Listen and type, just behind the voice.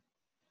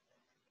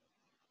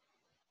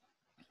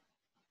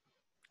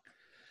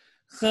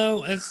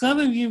So, as some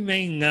of you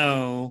may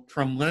know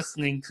from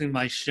listening to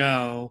my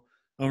show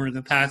over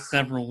the past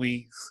several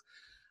weeks,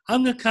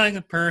 I'm the kind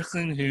of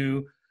person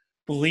who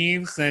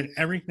believes that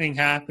everything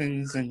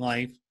happens in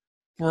life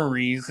for a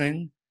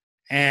reason,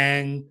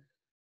 and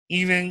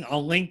even a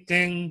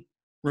LinkedIn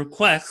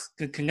request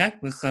to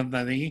connect with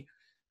somebody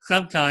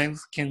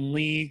sometimes can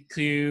lead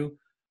to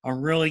a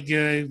really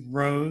good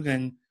road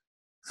and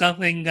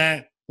something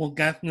that will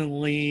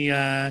definitely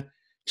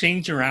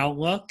change your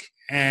outlook.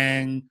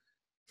 And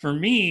for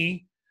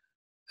me,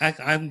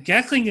 I'm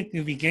guessing at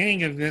the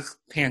beginning of this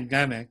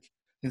pandemic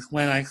is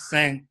when I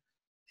sent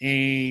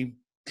a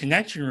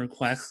connection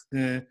request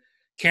to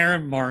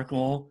Karen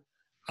Markle.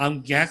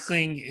 I'm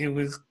guessing it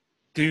was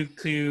due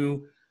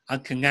to a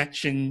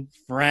connection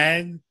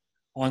thread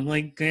on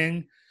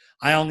LinkedIn.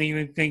 I don't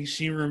even think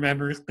she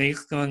remembers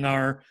based on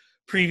our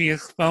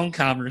previous phone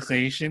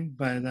conversation,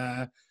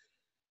 but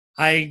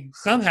I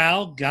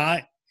somehow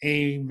got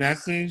a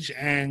message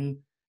and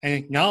an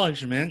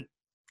acknowledgement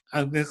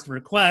of this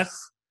request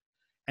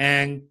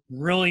and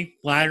really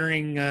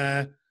flattering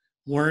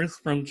words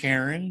from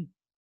Karen.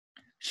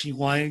 She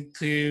wanted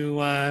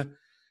to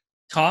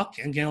talk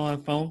and get on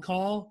a phone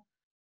call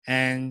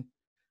and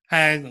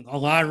had a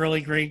lot of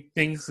really great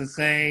things to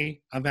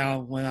say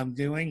about what I'm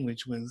doing,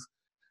 which was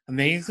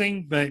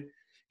amazing. But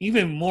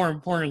even more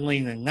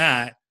importantly than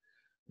that,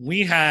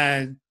 we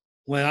had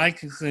what I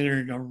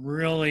considered a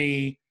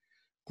really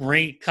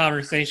great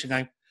conversation.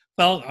 I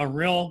felt a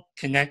real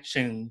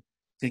connection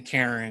to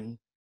Karen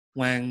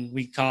when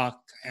we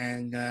talked,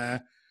 and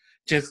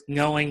just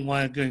knowing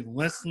what a good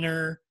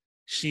listener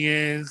she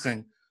is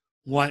and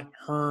what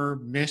her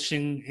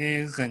mission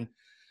is, and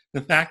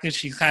the fact that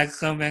she's had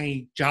so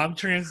many job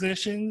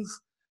transitions,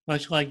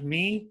 much like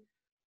me,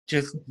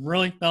 just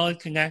really felt a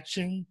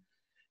connection.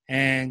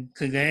 And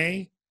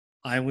today,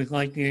 I would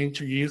like to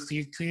introduce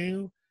you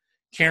to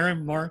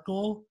Karen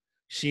Markle.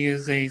 She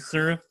is a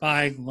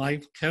certified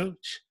life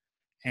coach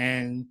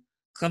and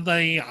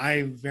somebody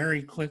I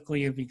very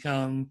quickly have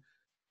become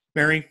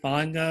very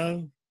fond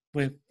of.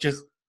 With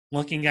just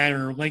looking at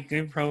her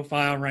LinkedIn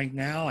profile right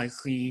now, I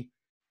see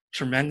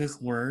tremendous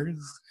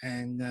words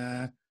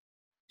and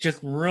just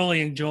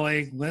really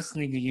enjoy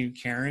listening to you,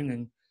 Karen,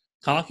 and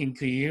talking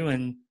to you.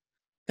 And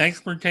thanks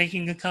for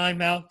taking the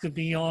time out to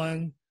be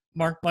on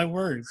Mark My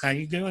Words. How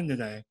you doing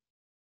today?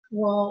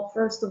 Well,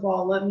 first of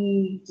all, let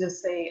me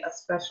just say a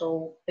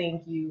special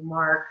thank you,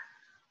 Mark,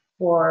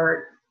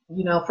 for,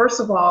 first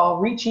of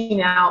all,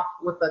 reaching out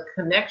with a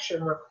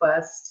connection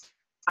request.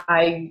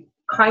 I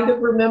kind of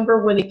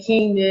remember when it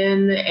came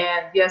in,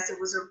 and yes, it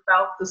was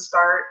about the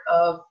start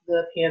of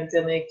the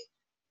pandemic.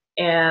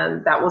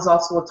 And that was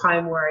also a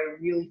time where I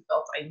really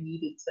felt I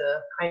needed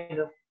to kind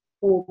of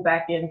pull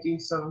back in, do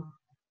some,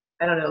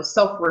 I don't know,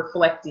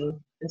 self-reflecting.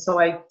 And so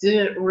I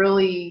didn't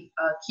really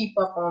keep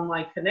up on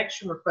my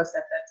connection request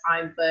at that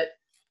time. But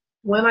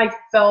when I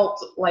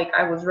felt like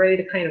I was ready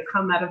to kind of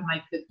come out of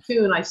my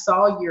cocoon, I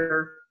saw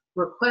your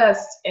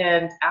request.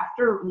 And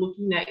after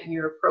looking at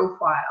your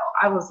profile,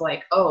 I was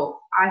like, oh,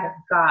 I have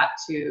got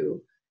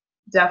to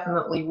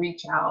definitely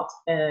reach out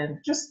and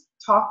just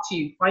talk to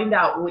you, find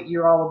out what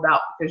you're all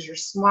about, because your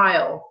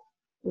smile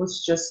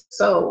was just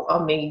so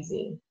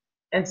amazing.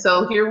 And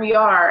so here we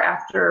are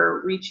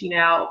after reaching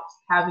out,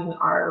 having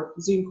our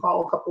Zoom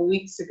call a couple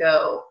weeks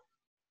ago,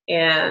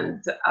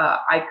 and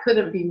I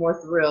couldn't be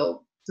more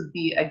thrilled to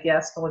be a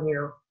guest on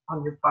your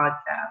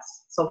podcast.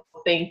 So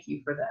thank you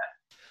for that.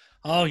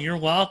 Oh, you're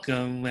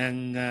welcome.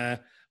 And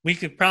we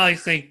could probably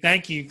say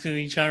thank you to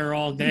each other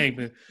all day,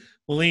 but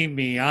believe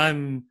me,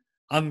 I'm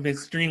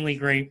extremely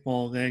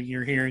grateful that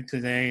you're here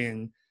today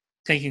and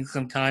taking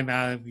some time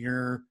out of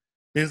your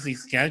busy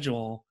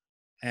schedule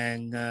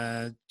and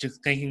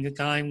just taking the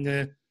time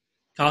to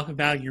talk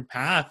about your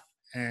path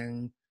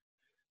and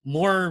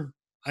more,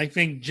 I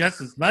think, just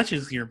as much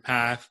as your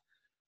path.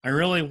 I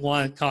really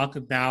want to talk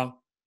about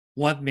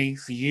what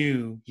makes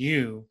you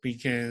you,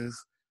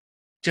 because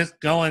just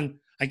going,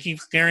 I keep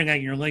staring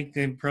at your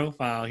LinkedIn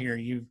profile here.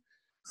 You've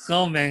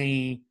so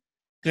many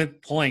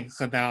good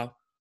points about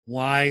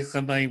why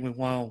somebody would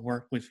want to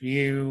work with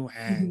you.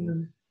 And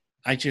Mhm.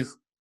 I just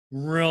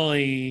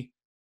really,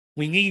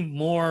 we need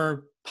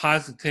more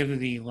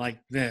positivity like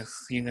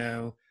this,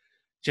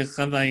 just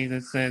somebody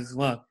that says,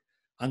 look,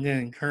 I'm going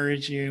to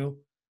encourage you.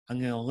 I'm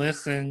going to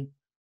listen.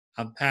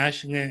 I'm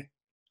passionate.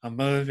 I'm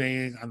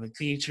motivated. I'm a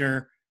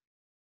teacher.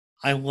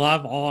 I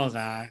love all of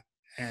that.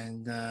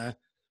 And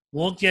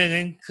we'll get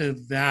into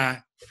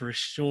that for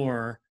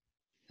sure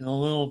in a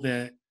little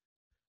bit.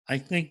 I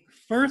think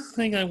first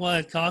thing I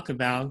want to talk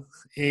about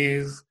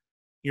is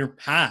your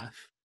path.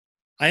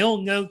 I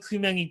don't know too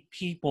many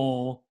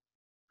people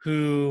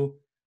who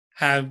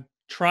have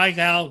tried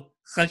out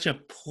such a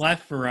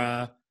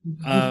plethora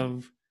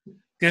of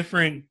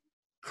different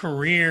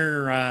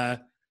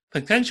career,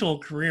 potential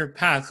career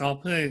paths. I'll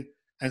put it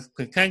as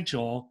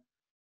potential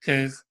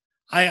because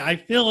I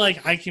feel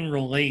like I can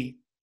relate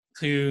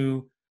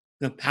to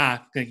the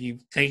path that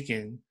you've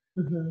taken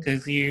Mhm.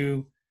 because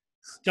you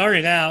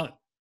started out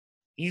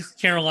East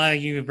Carolina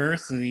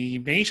University, you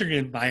majored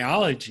in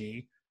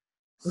biology.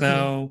 Mhm.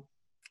 So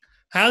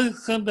how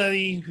does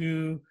somebody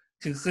who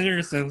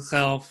considers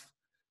themselves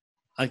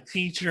a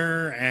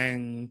teacher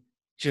and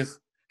just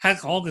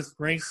has all this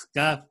great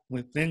stuff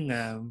within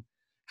them,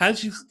 how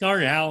did you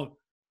start out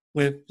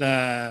with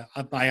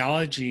a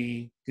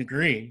biology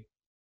degree?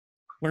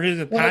 Where did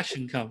the Well,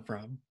 passion come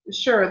from?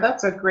 sure,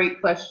 that's a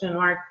great question,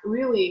 Mark.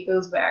 Really, it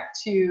goes back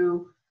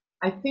to,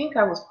 I think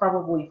I was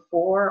probably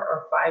 4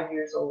 or 5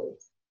 years old.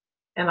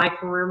 And I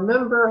can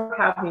remember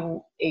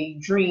having a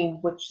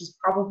dream, which is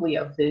probably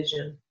a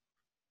vision.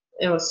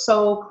 It was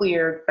so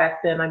clear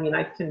back then. I mean,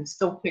 I can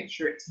still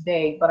picture it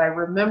today, but I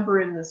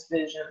remember in this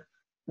vision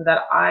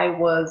that I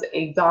was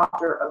a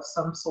doctor of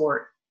some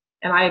sort.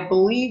 And I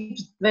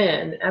believed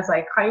then, as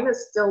I kind of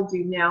still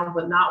do now,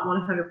 but not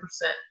 100%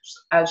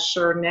 as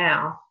sure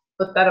now,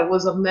 but that it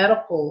was a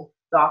medical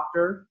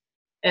doctor.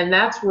 And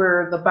that's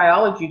where the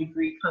biology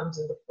degree comes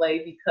into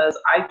play, because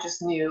I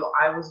just knew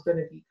I was going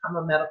to become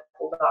a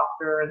medical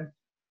doctor. And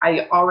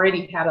I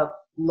already had a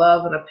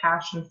love and a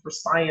passion for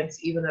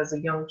science even as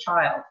a young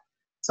child.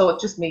 So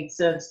it just made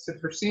sense to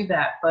pursue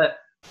that. But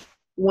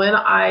when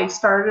I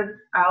started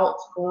out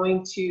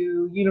going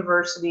to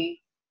university,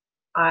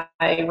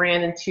 I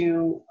ran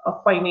into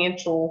a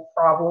financial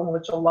problem,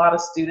 which a lot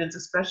of students,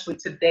 especially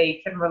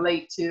today, can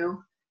relate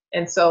to.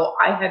 And so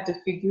I had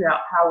to figure out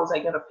how was I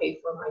going to pay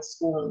for my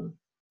schooling.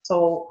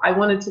 So I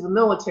went into the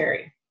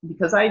military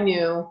because I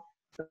knew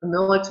that the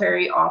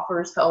military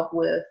offers help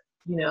with,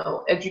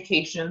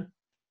 education.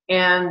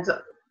 And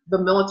the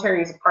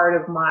military is a part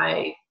of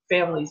my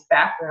family's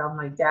background.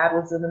 My dad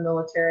was in the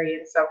military,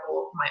 and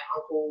several of my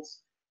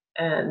uncles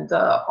and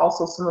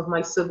also some of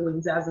my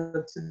siblings as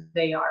of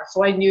today are.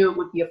 So I knew it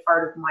would be a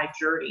part of my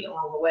journey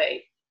along the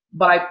way.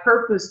 But I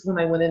purposed when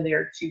I went in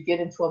there to get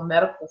into a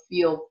medical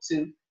field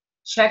to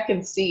check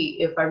and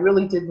see if I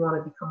really did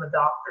want to become a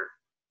doctor.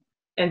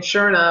 And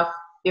sure enough,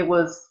 it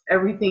was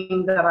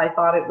everything that I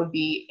thought it would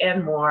be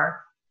and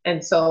more.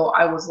 And so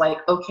I was like,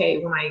 okay,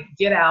 when I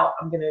get out,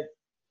 I'm going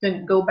to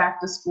go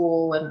back to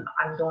school and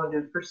I'm going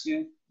to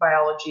pursue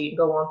biology and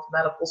go on to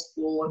medical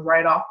school and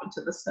ride off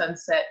into the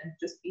sunset and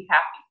just be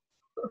happy.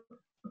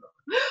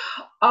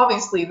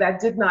 Obviously, that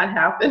did not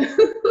happen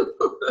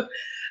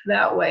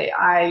that way.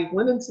 I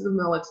went into the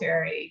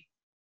military.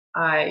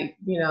 I,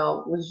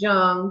 was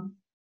young.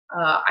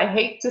 I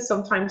hate to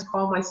sometimes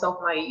call myself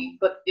naive,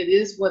 but it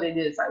is what it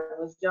is. I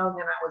was young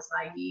and I was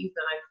naive,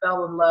 and I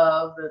fell in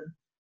love and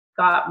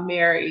got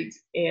married,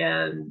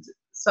 and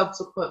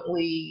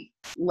subsequently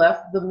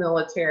left the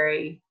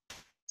military,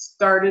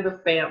 started a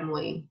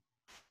family,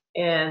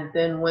 and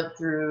then went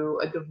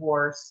through a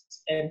divorce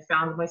and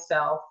found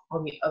myself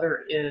on the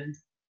other end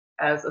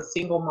as a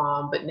single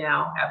mom, but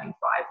now having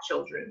 5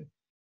 children.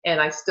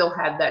 And I still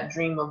had that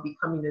dream of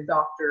becoming a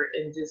doctor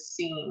and just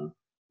seeing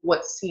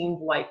what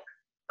seemed like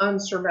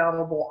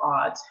unsurmountable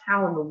odds.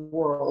 How in the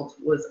world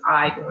was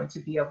I going to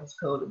be able to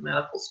go to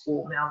medical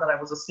school now that I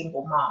was a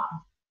single mom?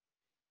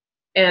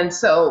 And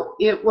so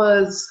it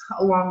was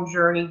a long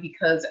journey,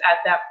 because at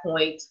that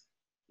point,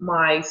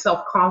 my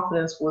self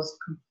confidence was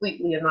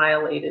completely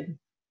annihilated.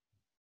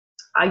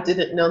 I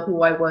didn't know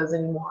who I was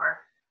anymore.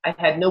 I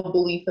had no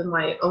belief in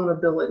my own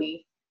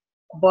ability,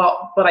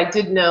 but I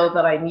did know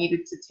that I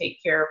needed to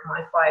take care of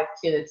my 5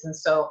 kids, and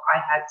so I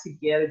had to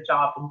get a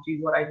job and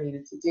do what I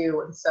needed to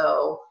do. And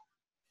so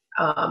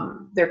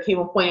there came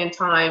a point in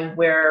time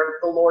where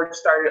the Lord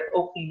started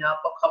opening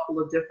up a couple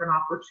of different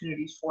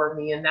opportunities for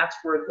me, and that's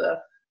where the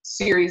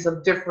series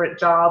of different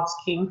jobs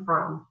came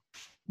from.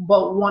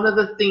 But one of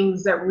the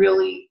things that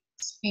really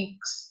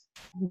speaks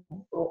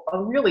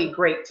really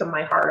great to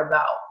my heart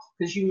about,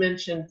 because you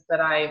mentioned that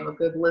I am a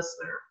good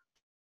listener.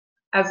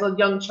 As a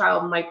young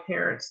child, my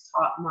parents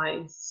taught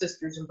my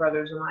sisters and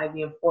brothers and I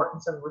the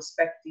importance of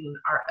respecting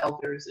our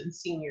elders and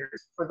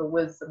seniors for the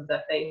wisdom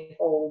that they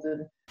hold,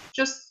 and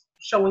just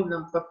showing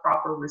them the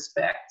proper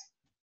respect.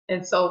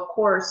 And so, of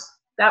course,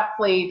 that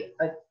played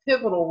a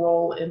pivotal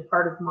role in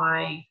part of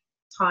my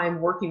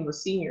time working with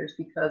seniors,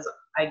 because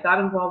I got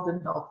involved in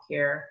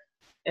healthcare,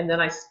 and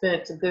then I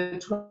spent a good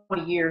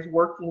 20 years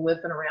working with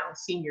and around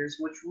seniors,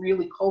 which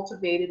really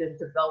cultivated and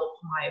developed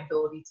my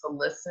ability to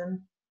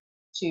listen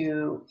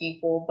to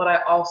people. But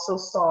I also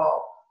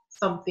saw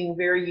something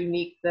very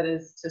unique that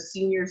is to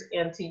seniors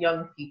and to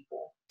young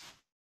people.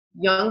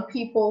 Young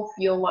people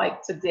feel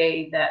like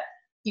today that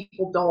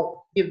people don't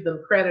give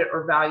them credit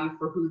or value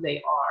for who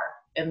they are,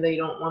 and they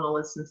don't want to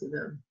listen to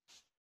them.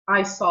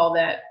 I saw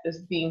that as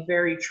being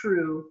very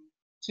true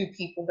to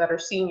people that are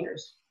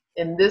seniors.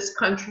 In this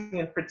country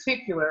in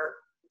particular,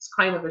 it's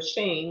kind of a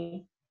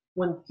shame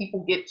when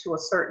people get to a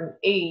certain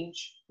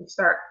age. They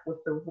start with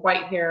the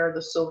white hair,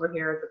 the silver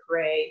hair, the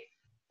gray,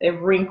 they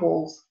have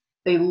wrinkles,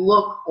 they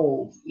look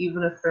old,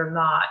 even if they're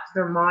not.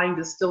 Their mind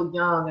is still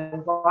young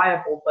and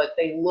viable, but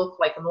they look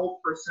like an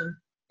old person.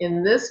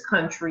 In this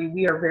country,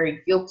 we are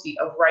very guilty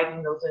of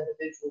writing those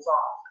individuals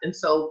off. And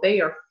so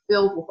they are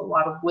filled with a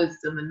lot of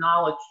wisdom and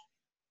knowledge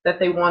that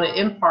they want to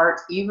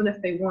impart, even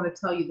if they want to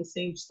tell you the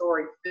same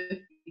story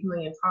 50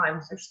 million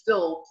times, they're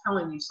still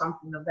telling you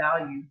something of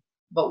value,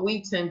 but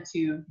we tend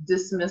to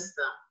dismiss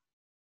them.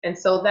 And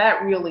so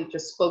that really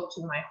just spoke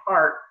to my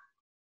heart,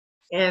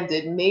 and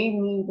it made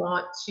me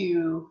want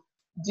to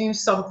do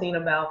something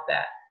about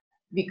that,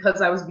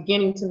 because I was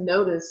beginning to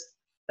notice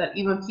that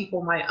even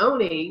people my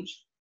own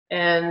age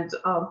and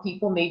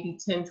people maybe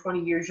 10, 20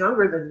 years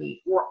younger than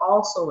me were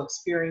also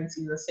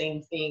experiencing the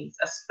same things,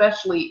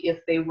 especially if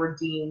they were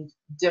deemed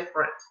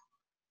different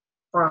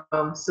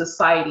from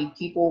society.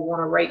 People want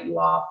to write you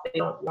off. They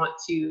don't want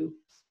to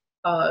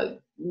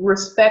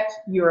respect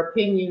your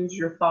opinions,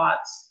 your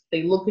thoughts.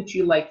 They look at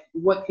you like,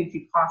 what could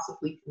you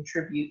possibly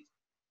contribute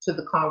to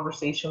the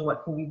conversation?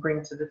 What can you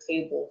bring to the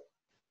table?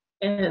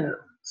 And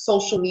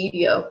social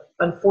media,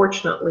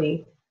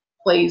 unfortunately,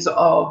 plays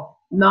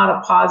not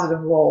a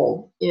positive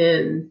role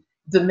in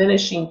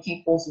diminishing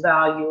people's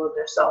value of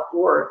their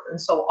self-worth. And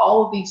so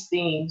all of these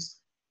things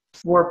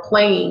were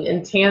playing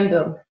in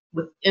tandem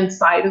with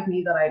inside of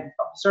me that I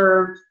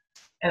observed.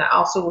 And I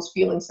also was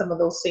feeling some of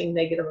those same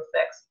negative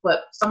effects.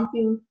 But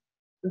something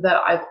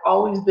that I've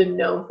always been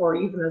known for,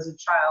 even as a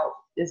child,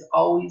 is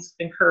always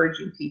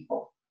encouraging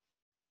people.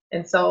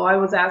 And so I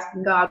was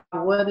asking God,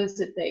 what is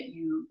it that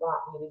you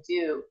want me to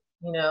do?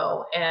 You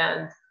know,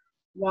 and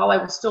while I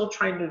was still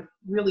trying to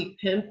really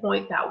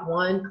pinpoint that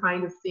one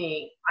kind of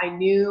thing, I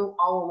knew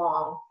all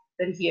along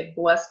that He had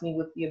blessed me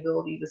with the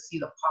ability to see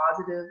the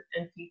positive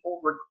in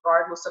people,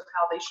 regardless of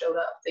how they showed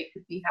up. They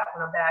could be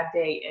having a bad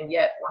day, and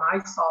yet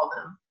when I saw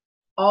them,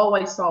 all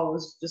I saw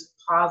was just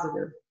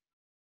positive.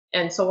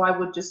 And so I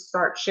would just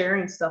start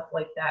sharing stuff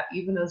like that,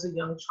 even as a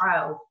young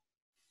child.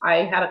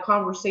 I had a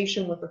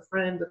conversation with a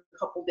friend a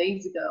couple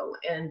days ago,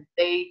 and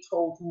they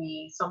told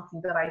me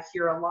something that I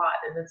hear a lot.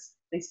 And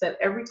they said,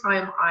 every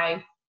time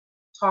I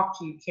talk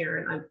to you,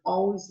 Karen, I'm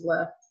always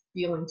left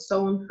feeling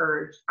so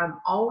encouraged. I'm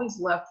always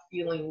left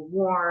feeling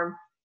warm.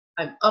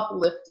 I'm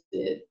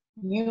uplifted.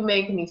 You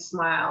make me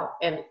smile.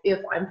 And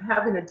if I'm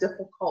having a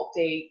difficult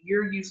day,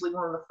 you're usually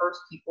one of the first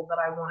people that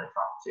I want to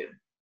talk to.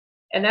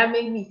 And that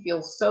made me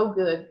feel so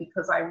good,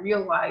 because I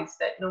realized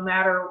that no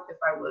matter if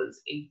I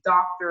was a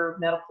doctor,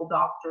 medical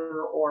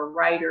doctor, or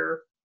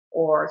writer,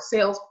 or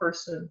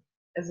salesperson,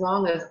 as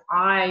long as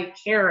I,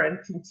 Karen,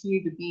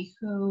 continue to be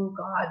who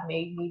God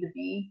made me to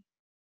be,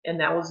 and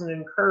that was an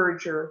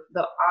encourager,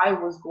 that I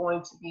was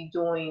going to be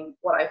doing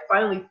what I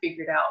finally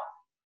figured out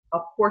a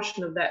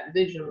portion of that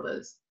vision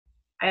was.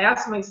 I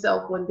asked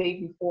myself one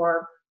day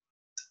before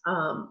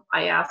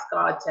I asked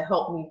God to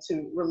help me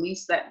to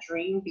release that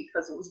dream,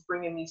 because it was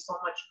bringing me so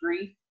much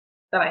grief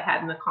that I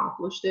hadn't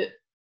accomplished it.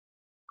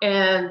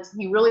 And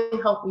He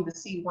really helped me to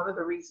see one of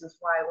the reasons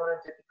why I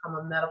wanted to become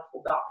a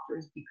medical doctor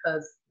is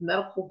because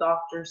medical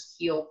doctors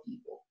heal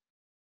people.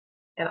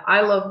 And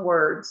I love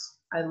words.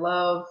 I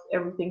love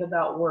everything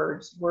about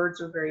words. Words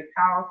are very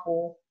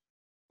powerful.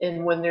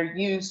 And when they're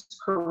used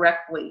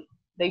correctly,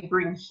 they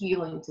bring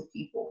healing to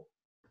people.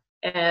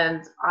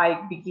 And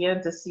I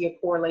began to see a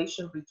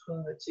correlation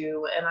between the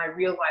two. And I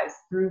realized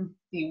through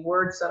the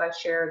words that I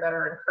share that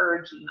are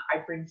encouraging, I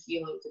bring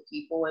healing to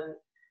people. And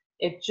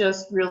it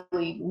just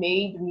really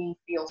made me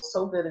feel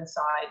so good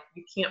inside.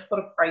 You can't put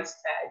a price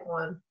tag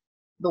on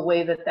the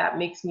way that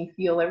makes me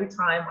feel every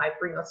time I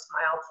bring a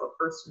smile to a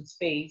person's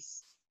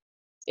face.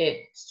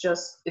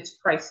 It's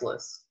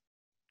priceless.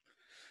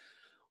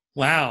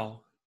 Wow,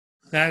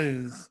 that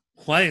is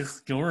quite a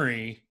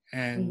story.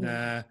 And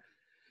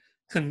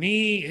to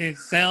me, it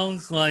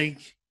sounds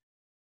like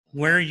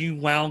where you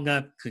wound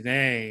up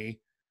today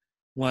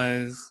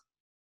was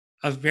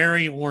a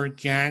very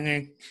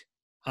organic,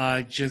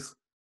 just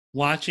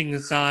watching the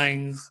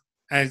signs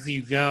as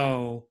you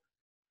go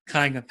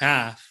kind of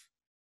path.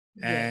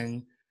 Yes.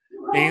 And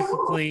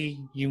basically,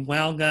 you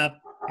wound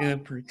up in a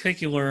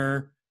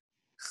particular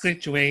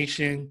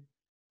situation.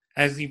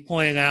 As you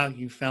pointed out,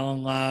 you fell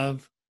in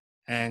love,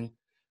 and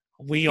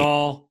we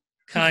all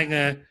kind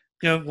of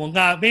go,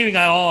 well, maybe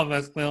not all of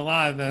us, but a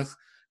lot of us.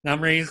 And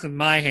I'm raising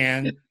my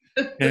hand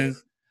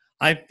because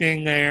I've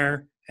been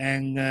there,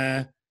 and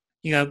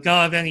don't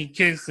have any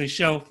kids to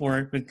show for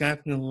it, but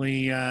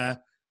definitely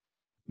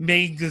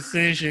made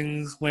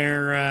decisions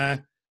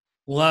where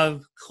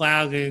love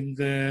clouded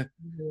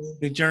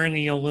the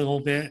journey a little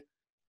bit.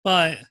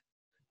 But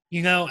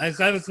as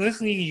I was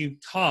listening to you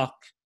talk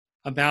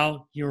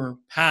about your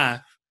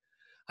path,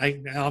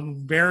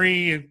 I'm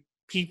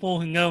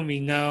people who know me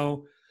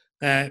know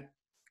that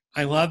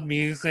I love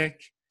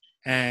music,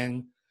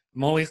 and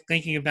I'm always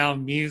thinking about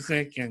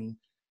music and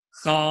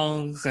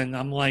songs, and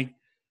I'm like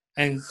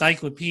an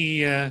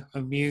encyclopedia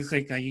of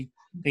music. They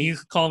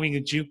used to call me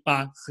the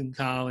jukebox in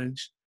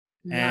college.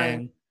 Nice.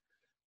 And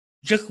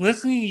just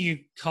listening to you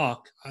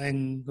talk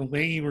and the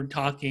way you were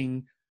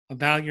talking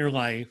about your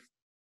life,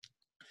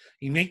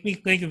 you make me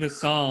think of a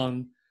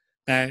song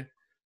that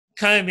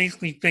kind of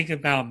makes me think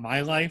about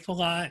my life a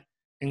lot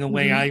and the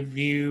way I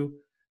view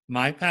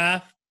my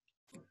path.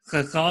 It's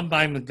a song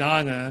by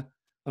Madonna,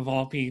 of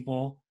all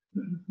people.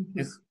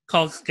 It's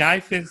called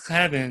Sky Fits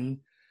Heaven,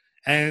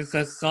 and it's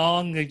a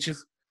song that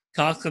just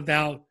talks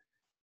about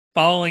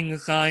following the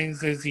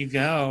signs as you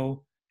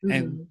go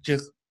and Mm-hmm.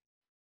 just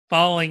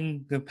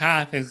following the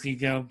path as you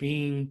go,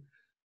 being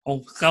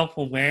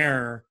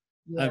self-aware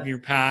of Yes. your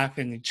path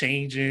and the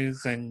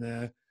changes and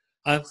the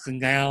ups and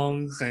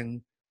downs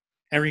and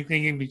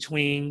everything in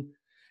between.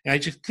 And I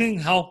just couldn't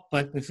help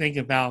but to think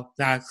about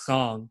that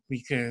song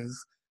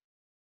because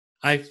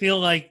I feel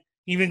like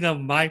even though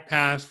my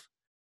path,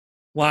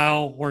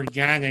 while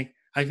organic,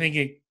 I think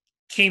it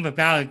came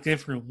about a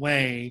different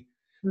way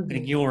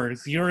than Mm-hmm.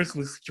 yours. Yours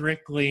was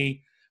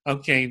strictly,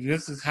 okay,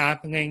 this is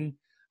happening.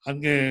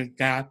 I'm going to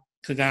adapt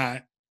to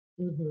that.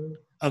 Mm-hmm.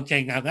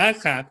 Okay, now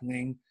that's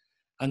happening.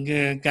 I'm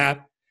going to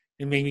adapt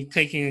and maybe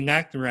taking in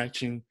that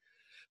direction.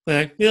 But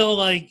I feel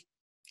like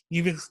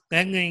you've been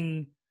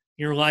spending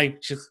your life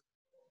just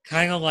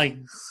kind of like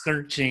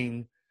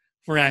searching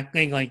for that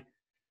thing. Like,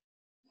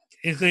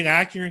 is it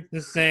accurate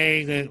to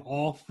say that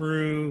all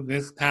through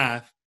this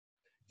path,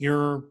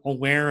 you're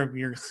aware of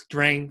your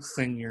strengths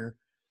and your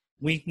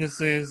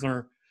weaknesses?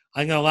 Or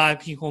I know a lot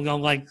of people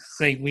don't like to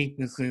say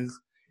weaknesses.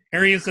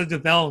 Areas of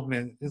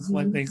development is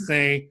what they Mm-hmm.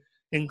 say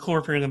in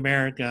corporate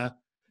America.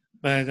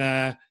 But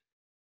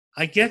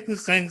I get the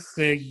sense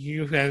that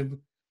you have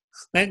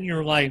spent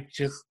your life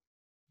just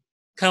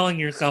telling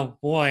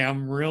yourself, boy,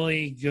 I'm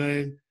really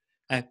good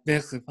at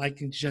this. If I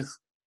can just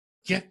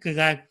get to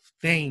that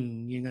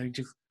thing,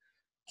 just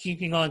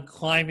keeping on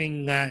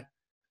climbing that,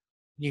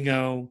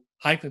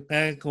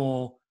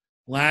 hypothetical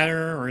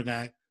ladder or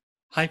that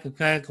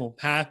hypothetical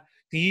path.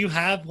 Do you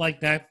have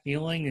like that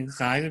feeling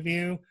inside of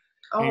you?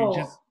 And you're Oh,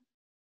 just,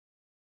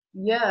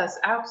 yes,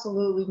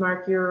 absolutely,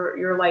 Mark.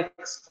 You're like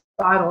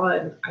spot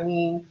on. I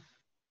mean,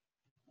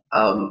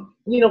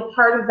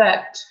 part of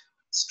that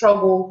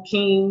struggle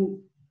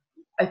came,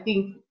 I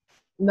think,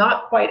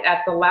 not quite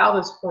at the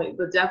loudest point,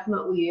 but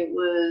definitely it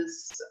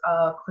was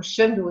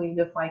crescendoing,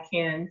 if I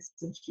can,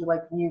 since you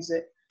like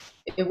music.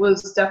 It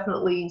was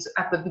definitely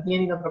at the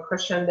beginning of a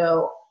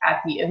crescendo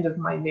at the end of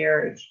my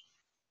marriage.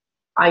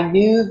 I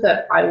knew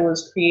that I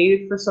was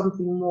created for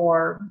something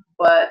more,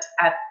 but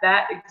at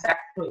that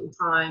exact point in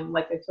time,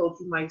 like I told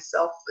you, my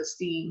self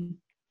esteem,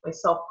 my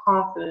self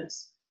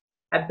confidence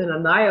had been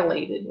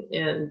annihilated.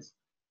 And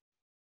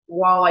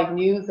while I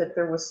knew that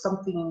there was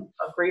something,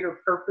 a greater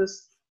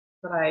purpose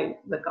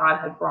that God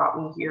had brought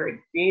me here and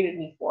created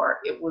me for,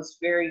 it was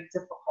very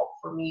difficult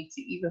for me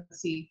to even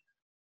see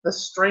the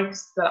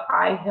strengths that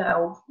I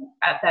held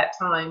at that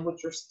time,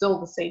 which are still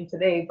the same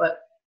today,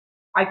 but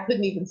I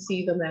couldn't even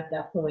see them at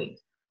that point.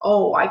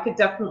 Oh, I could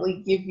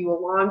definitely give you a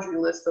laundry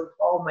list of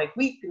all my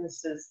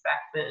weaknesses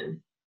back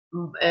then,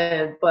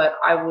 but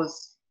I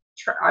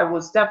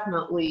was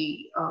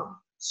definitely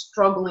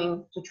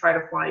struggling to try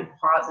to find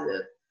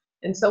positive,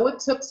 and so it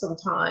took some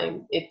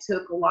time. It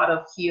took a lot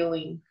of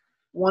healing.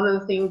 One of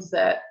the things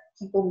that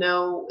people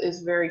know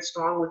is very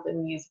strong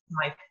within me is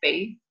my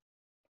faith,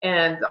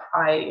 and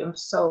I am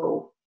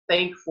so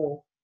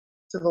thankful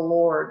to the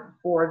Lord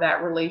for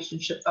that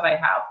relationship that I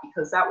have,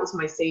 because that was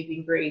my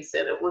saving grace.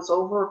 And it was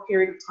over a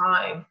period of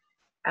time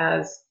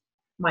as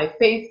my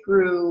faith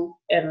grew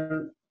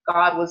and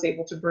God was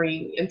able to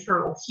bring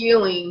internal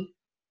healing.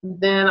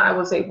 Then I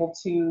was able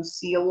to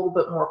see a little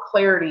bit more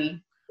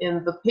clarity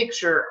in the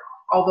picture,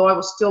 although I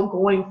was still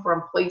going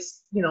from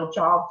place,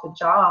 job to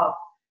job.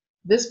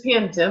 This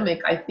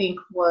pandemic, I think,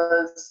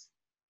 was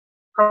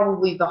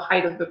probably the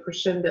height of the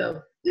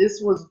crescendo.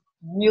 This was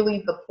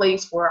really the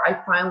place where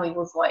I finally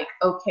was like,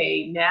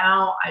 okay,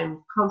 now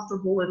I'm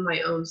comfortable in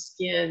my own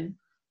skin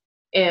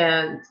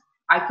and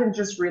I can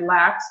just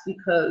relax,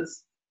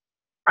 because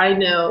I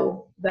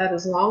know that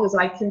as long as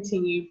I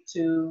continue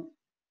to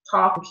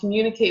talk and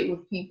communicate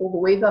with people the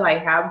way that I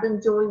have been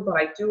doing, but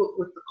I do it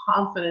with the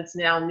confidence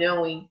now,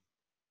 knowing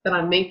that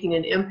I'm making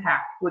an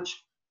impact,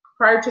 which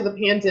prior to the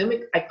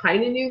pandemic, I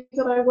kind of knew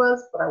that I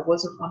was, but I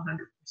wasn't 100%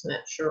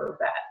 sure of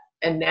that.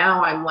 And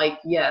now I'm like,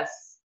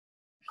 yes,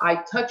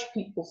 I touch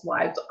people's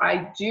lives.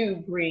 I do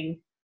bring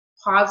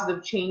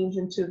positive change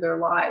into their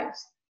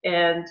lives.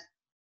 And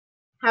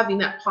having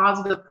that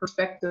positive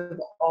perspective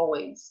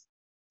always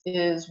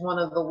is one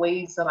of the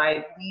ways that I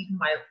lead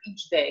my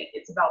each day.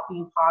 It's about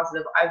being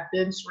positive. I've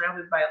been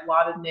surrounded by a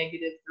lot of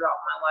negative throughout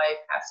my life,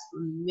 had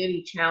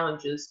many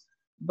challenges,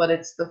 but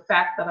it's the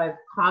fact that I've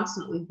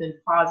constantly been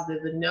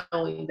positive and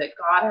knowing that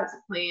God has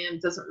a plan.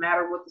 Doesn't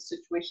matter what the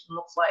situation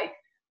looks like.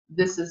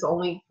 This is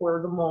only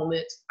for the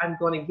moment. I'm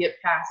going to get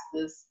past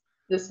this.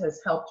 This has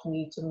helped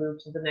me to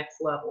move to the next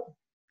level.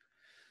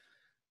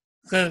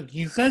 so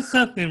you said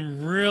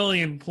something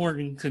really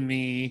important to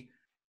me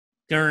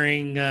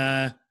during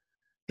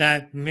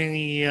that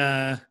mini,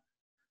 I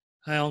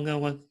don't know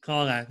what to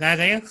call that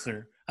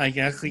answer, I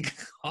guess we could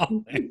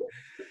call it.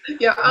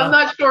 Yeah, I'm Uh,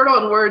 not short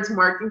on words,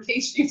 Mark, in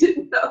case you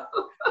didn't know.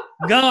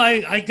 no,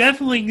 I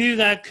definitely knew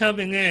that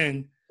coming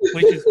in,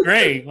 which is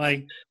great.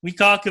 Like, we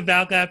talked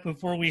about that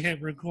before we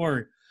hit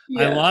record.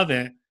 I Yes, love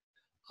it.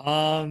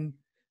 Um,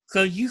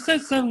 so you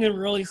said something that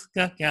really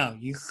stuck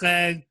out. You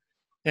said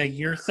that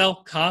your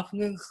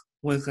self-confidence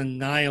was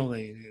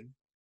annihilated.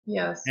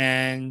 yes.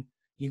 And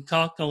you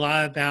talked a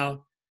lot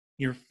about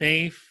your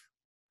faith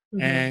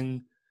Hmm.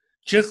 and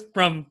just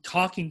from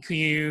talking to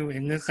you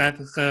in this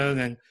episode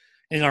and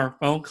in our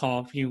phone call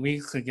a few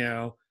weeks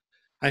ago,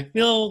 I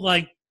feel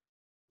like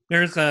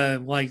there's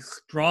a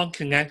strong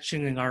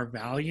connection in our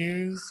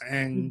values.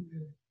 And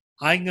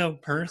I know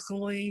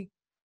personally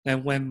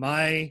that when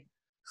my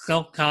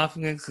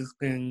self-confidence has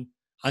been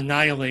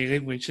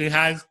annihilated, which it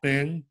has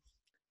been,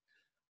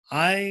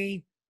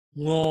 I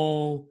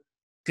will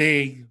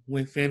dig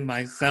within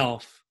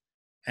myself,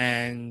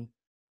 and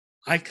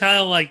I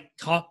kind of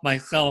talk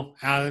myself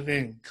out of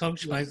it and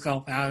coach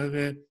myself out of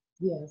it.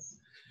 Yes.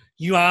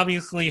 You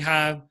obviously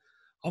have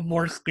a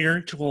more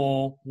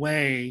spiritual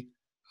way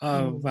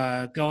of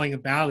going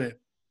about it.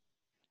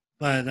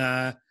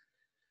 But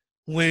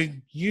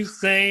would you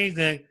say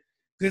that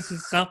this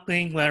is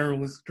something, whether it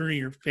was through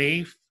your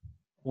faith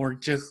or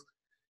just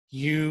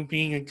you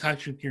being in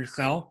touch with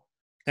yourself,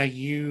 that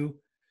you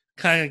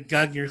kind of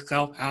dug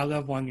yourself out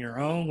of on your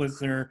own? Was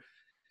there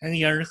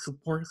any other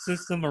support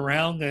system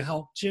around that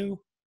helped you?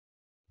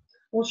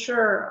 Well,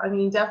 sure. I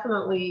mean,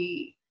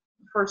 definitely,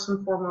 first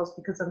and foremost,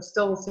 because I'm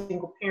still a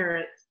single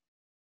parent,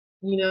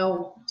 you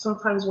know,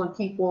 sometimes when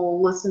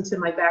people listen to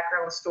my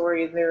background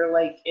story, they're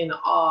like in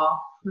awe.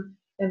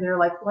 And they're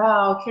like,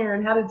 wow,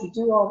 Karen, how did you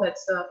do all that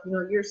stuff? You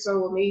know, you're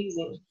so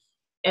amazing.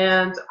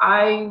 And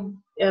I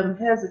am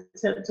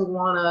hesitant to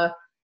want to,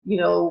 you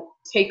know,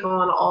 take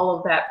on all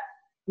of that,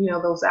 you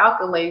know, those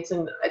accolades.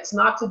 And it's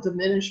not to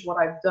diminish what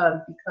I've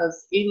done,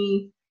 because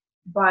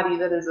anybody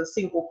that is a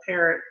single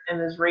parent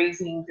and is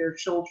raising their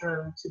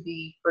children to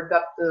be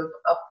productive,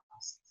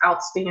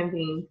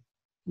 outstanding,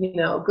 you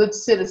know, good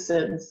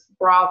citizens,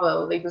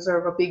 bravo, they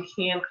deserve a big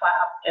hand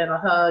clap and a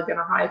hug and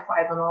a high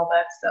five and all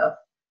that stuff.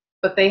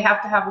 But they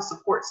have to have a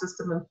support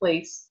system in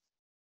place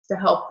to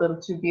help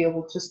them to be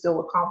able to still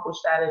accomplish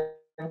that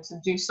and to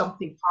do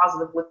something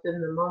positive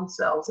within their own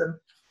selves. And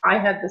I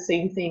had the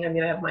same thing. I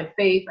mean, I have my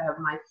faith, I have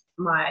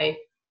my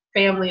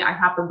family. I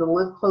happen to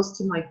live close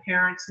to my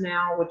parents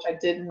now, which I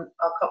didn't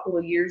a couple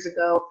of years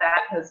ago.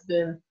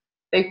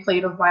 They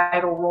played a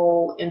vital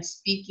role in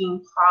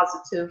speaking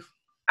positive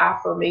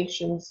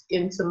affirmations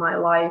into my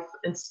life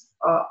and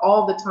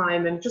all the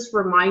time, and just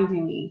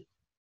reminding me.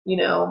 You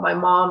know, my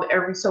mom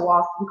every so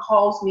often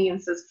calls me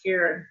and says,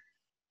 Karen,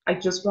 I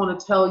just want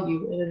to tell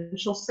you, and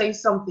she'll say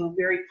something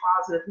very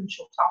positive, and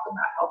she'll talk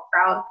about how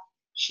proud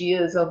she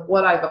is of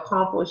what I've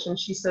accomplished. And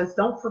she says,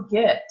 don't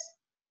forget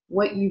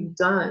what you've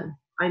done.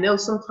 I know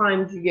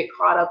sometimes you get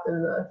caught up in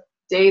the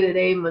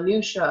day-to-day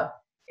minutia,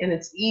 and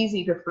it's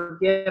easy to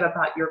forget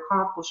about your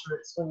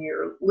accomplishments when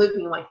you're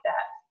living like that.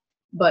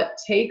 But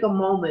take a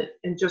moment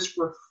and just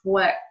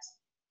reflect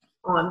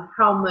on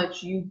how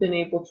much you've been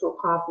able to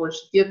accomplish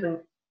given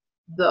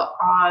the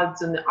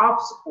odds and the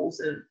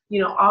obstacles. And,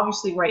 you know,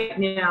 obviously right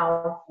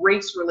now,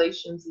 race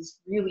relations is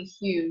really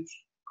huge,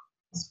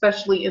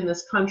 especially in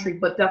this country,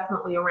 but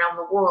definitely around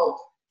the world.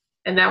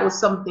 And that was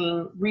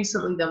something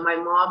recently that my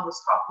mom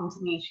was talking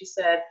to me. She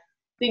said,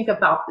 think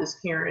about this,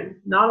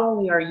 Karen. Not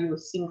only are you a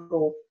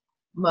single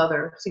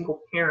mother, single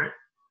parent,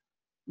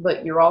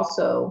 but you're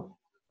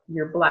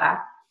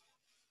Black,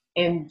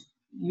 and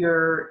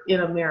you're in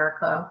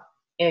America,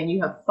 and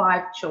you have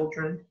 5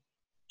 children,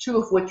 2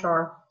 of which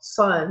are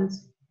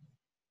sons,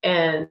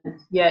 and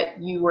yet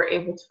you were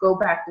able to go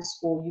back to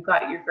school. You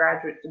got your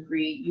graduate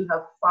degree. You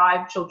have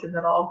 5 children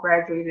that all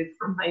graduated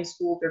from high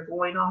school. They're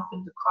going off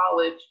into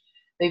college.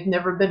 They've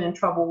never been in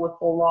trouble with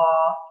the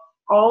law.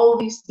 All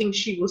these things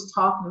she was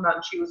talking about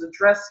and she was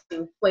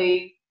addressing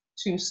play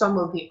to some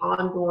of the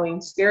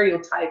ongoing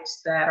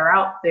stereotypes that are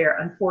out there,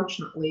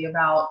 unfortunately,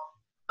 about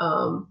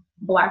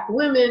Black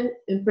women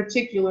in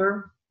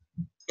particular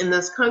in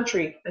this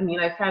country. I mean,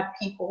 I've had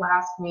people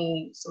ask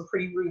me some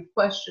pretty rude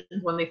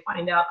questions when they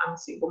find out I'm a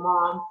single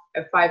mom, I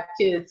have 5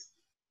 kids,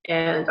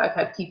 and I've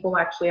had people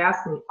actually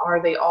ask me,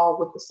 do they all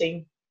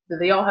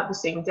have the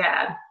same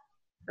dad?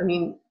 I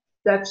mean,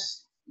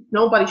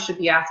 nobody should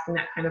be asking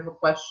that kind of a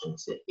question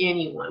to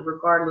anyone,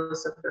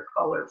 regardless of their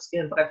color of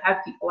skin. But I've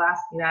had people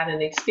ask me that,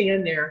 and they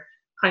stand there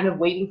kind of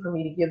waiting for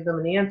me to give them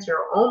an answer,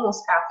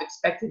 almost half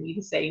expecting me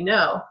to say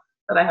no,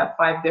 that I have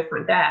 5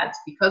 different dads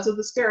because of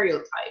the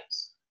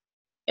stereotypes.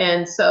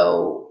 And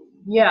so,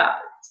 yeah,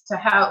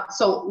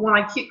 so when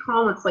I get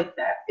comments like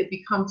that, it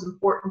becomes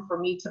important for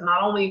me to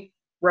not only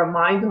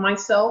remind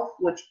myself,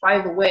 which,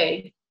 by the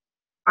way,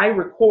 I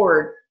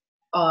record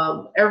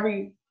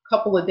every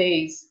couple of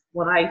days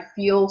when I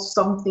feel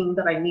something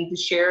that I need to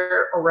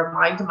share or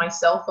remind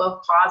myself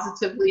of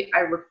positively. I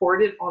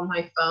record it on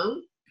my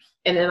phone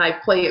and then I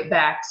play it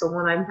back. So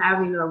when I'm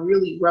having a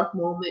really rough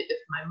moment, if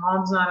my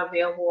mom's not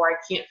available or I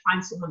can't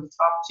find someone to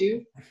talk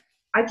to,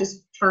 I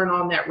just turn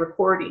on that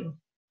recording.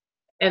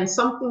 And it's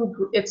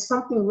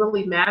something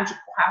really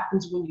magical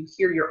happens when you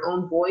hear your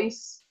own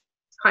voice,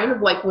 kind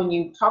of like when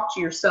you talk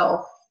to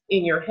yourself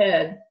in your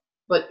head,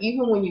 but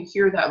even when you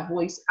hear that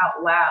voice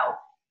out loud,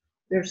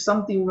 there's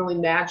something really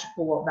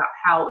magical about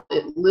how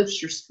it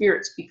lifts your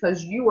spirits,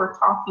 because you are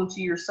talking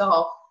to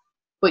yourself,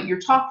 but you're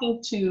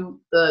talking to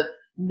the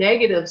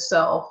negative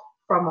self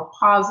from a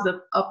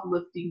positive,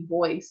 uplifting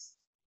voice.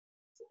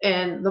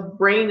 And the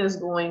brain is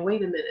going,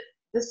 wait a minute,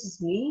 this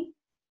is me.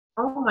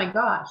 Oh my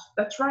gosh,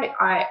 that's right.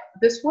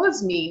 This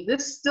was me.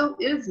 This still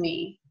is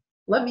me.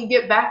 Let me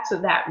get back to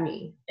that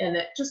me. And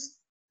it just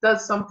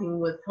does something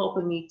with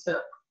helping me to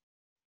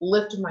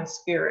lift my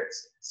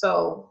spirits.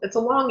 So it's a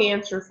long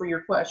answer for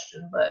your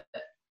question, but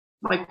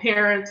my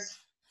parents,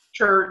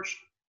 church,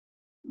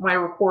 my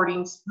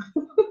recordings.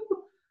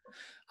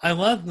 I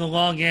love the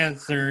long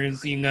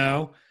answers,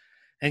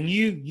 and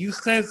you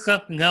said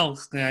something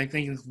else that I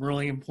think is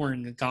really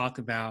important to talk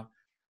about,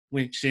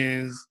 which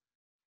is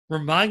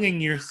reminding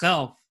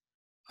yourself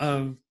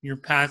of your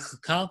past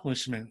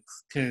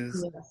accomplishments,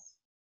 because Yes.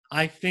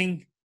 I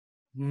think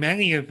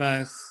many of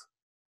us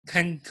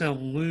tend to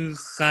lose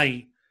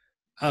sight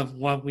of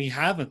what we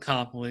have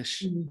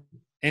accomplished Mhm.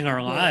 in our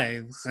Yeah.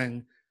 lives.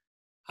 And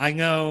I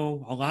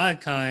know a lot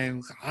of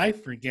times I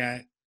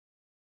forget,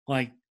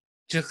 like,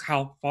 just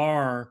how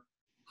far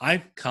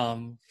I've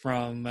come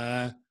from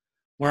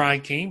where I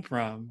came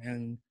from.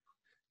 And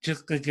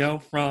just to go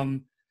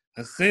from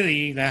a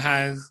city that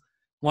has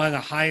one of the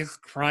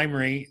highest crime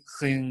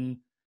rates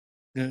in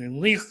at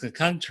least the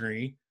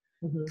country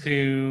Mhm.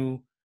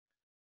 to,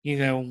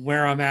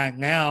 where I'm at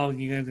now,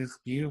 this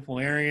beautiful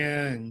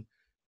area and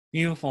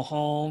beautiful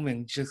home,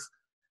 and just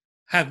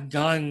have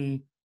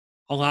done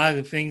a lot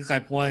of the things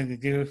I've wanted to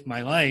do with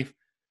my life.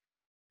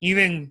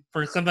 Even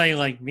for somebody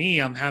like me,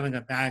 I'm having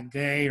a bad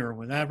day or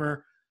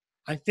whatever.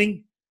 I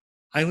think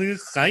I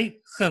lose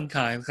sight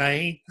sometimes. I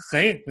hate to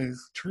say it, but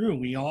it's true.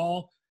 We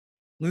all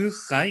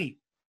lose sight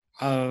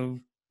of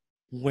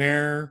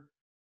where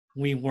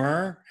we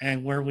were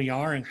and where we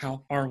are and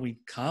how far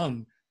we've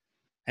come.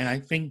 And I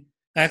think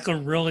that's a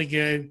really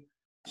good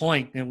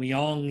point that we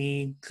all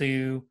need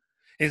to.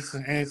 And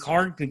it's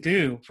hard to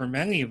do for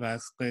many of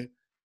us, but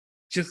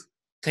just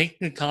take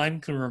the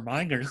time to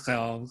remind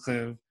ourselves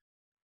of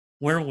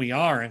where we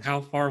are and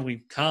how far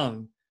we've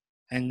come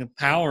and the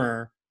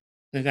power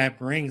that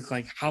brings,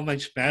 like how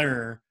much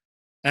better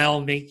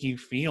that'll make you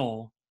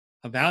feel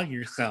about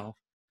yourself.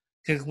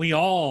 Because we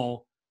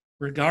all,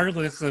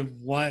 regardless of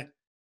what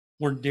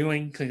we're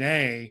doing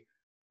today,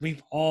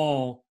 we've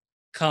all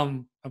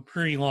come a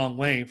pretty long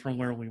way from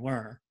where we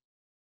were.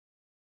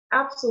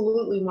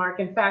 Absolutely,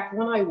 Mark. In fact,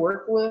 when I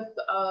work with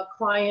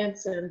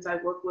clients and I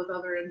work with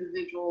other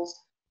individuals,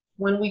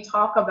 when we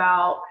talk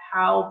about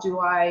how do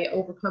I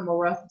overcome a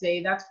rough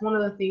day, that's one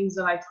of the things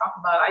that I talk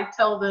about. I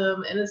tell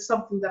them, and it's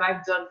something that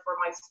I've done for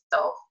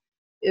myself,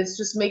 is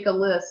just make a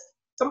list.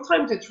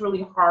 Sometimes it's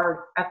really hard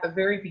at the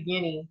very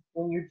beginning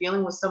when you're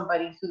dealing with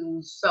somebody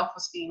whose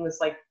self-esteem is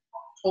like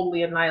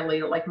totally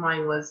annihilated, like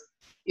mine was.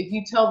 If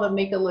you tell them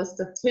make a list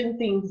of 10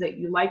 things that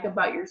you like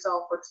about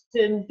yourself or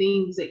 10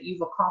 things that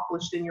you've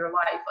accomplished in your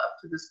life up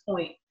to this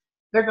point,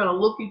 they're going to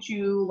look at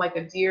you like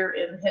a deer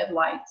in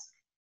headlights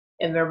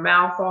and their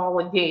mouth all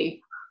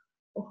agape.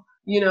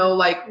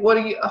 Like, what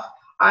do you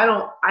I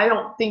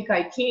don't think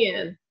I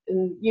can.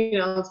 And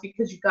it's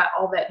because you've got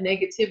all that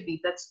negativity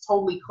that's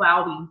totally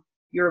clouding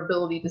your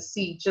ability to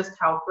see just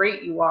how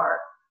great you are.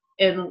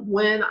 And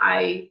when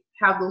I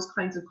have those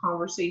kinds of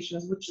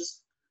conversations, which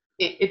is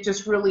it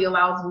just really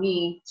allows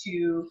me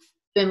to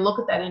then look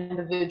at that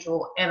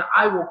individual, and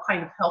I will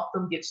kind of help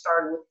them get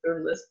started with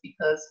their list,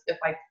 because if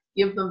I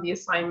give them the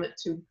assignment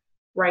to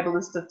write a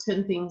list of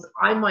 10 things,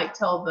 I might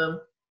tell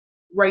them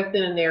right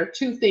then and there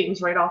 2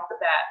 things right off the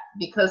bat,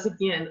 because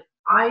again,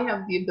 I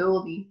have the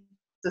ability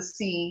to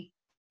see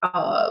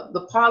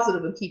the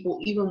positive in people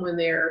even when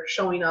they're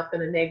showing up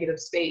in a negative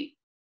state.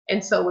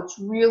 And so it's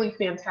really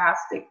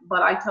fantastic.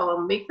 But I tell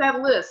them, make that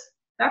list.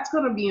 That's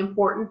going to be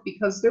important,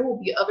 because there will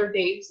be other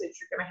days that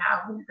you're going to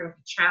have when you're going to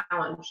be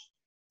challenged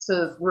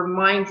to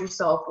remind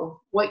yourself of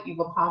what you've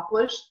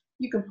accomplished.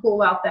 You can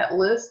pull out that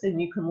list and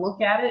you can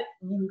look at it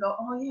and you can go,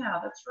 oh, yeah,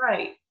 that's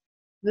right.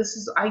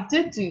 I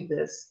did do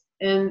this.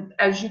 And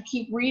as you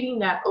keep reading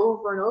that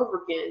over and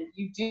over again,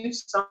 you do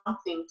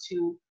something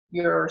to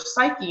your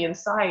psyche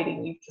inside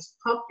and you just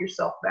pump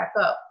yourself back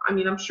up. I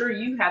mean, I'm sure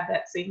you had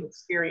that same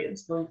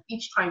experience when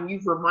each time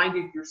you've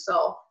reminded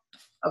yourself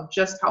of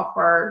just how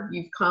far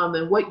you've come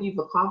and what you've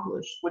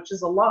accomplished, which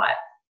is a lot.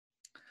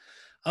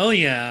 Oh,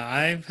 yeah,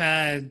 I've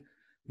had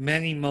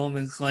many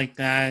moments like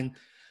that. And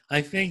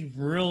I think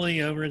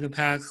really over the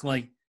past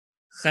like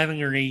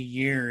 7 or 8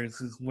 years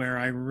is where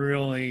I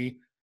really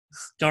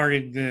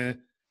started to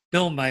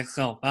build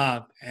myself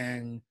up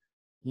and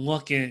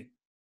look at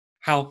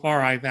how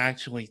far I've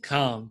actually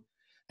come.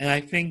 And I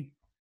think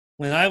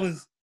when I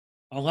was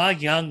a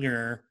lot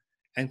younger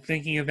and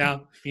thinking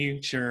about the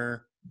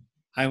future,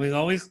 I would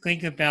always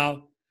think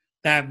about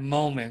that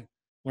moment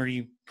where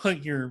you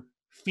put your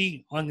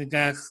feet on the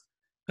desk,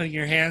 put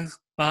your hands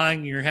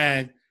behind your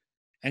head,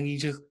 and you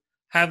just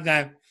have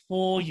that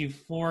full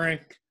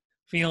euphoric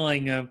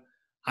feeling of,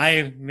 I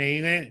have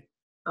made it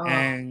Oh,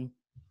 and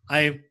I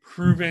have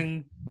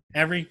proven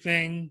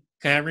everything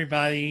to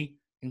everybody,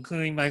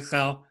 including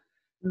myself.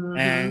 mm-hmm.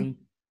 And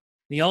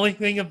the only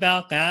thing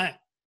about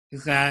that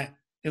is that,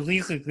 at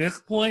least at this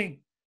point,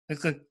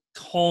 it's a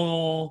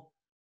total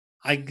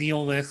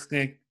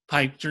idealistic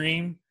pipe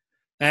dream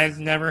that has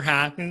never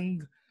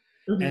happened.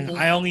 And Mm-hmm.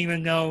 I don't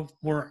even know if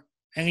we're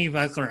any of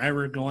us are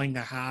ever going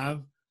to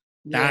have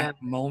Yeah,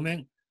 that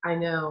moment. I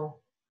know.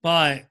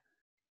 But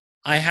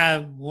I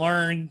have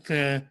learned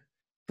to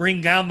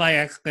bring down my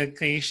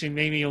expectation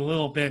maybe a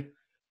little bit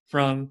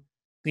from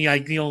the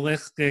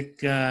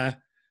idealistic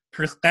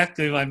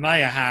perspective I might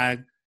have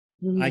had,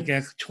 I Mhm.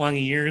 guess,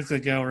 20 years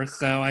ago or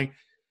so. I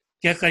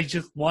guess I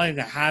just wanted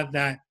to have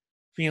that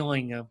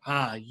feeling of,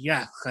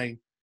 yes, I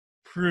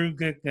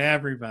proved it to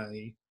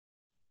everybody,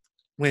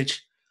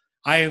 which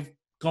I have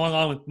gone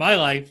on with my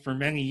life for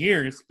many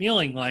years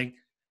feeling like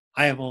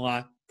I have a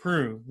lot to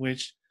prove,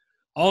 which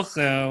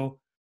also,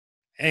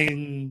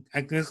 and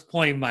at this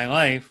point in my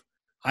life,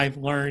 I've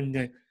learned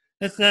that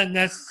that's not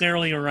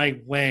necessarily a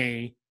right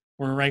way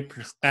or a right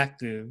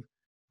perspective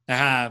to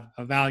have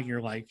about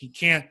your life. You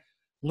can't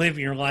live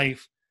your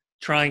life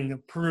trying to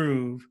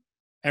prove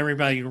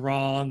everybody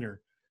wrong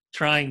or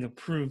trying to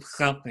prove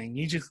something.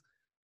 You just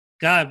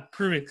gotta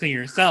prove it to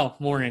yourself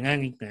more than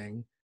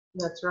anything.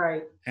 That's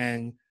right.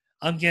 And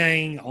I'm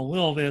getting a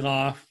little bit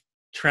off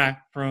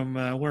track from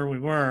where we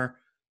were,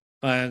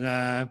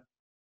 but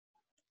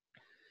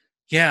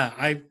yeah,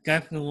 I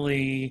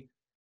definitely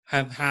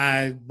have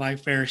had my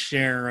fair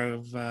share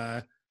of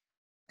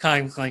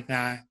times like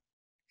that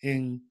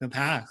in the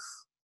past.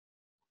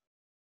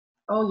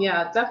 Oh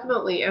yeah,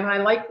 definitely. And I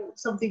like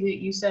something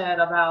that you said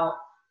about,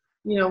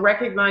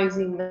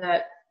 recognizing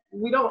that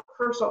we don't,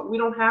 first of all, we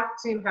don't have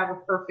to have a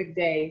perfect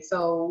day.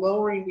 So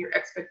lowering your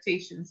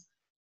expectations.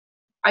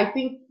 I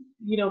think,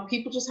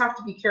 people just have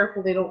to be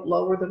careful they don't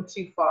lower them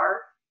too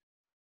far.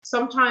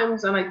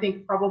 Sometimes, and I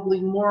think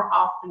probably more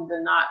often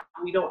than not,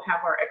 we don't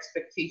have our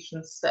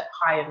expectations set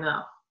high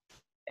enough.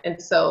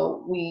 And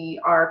so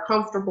we are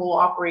comfortable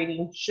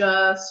operating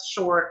just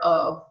short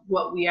of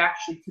what we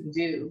actually can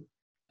do.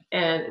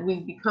 And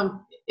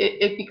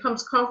it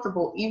becomes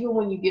comfortable even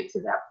when you get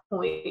to that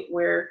point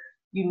where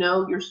you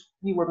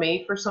were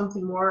made for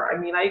something more. I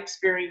mean, I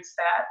experienced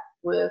that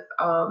with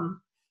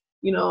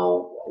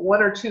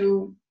one or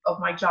two of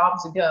my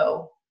jobs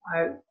ago.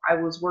 I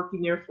was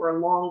working there for a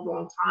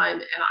long time,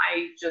 and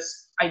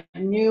I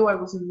knew I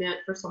was meant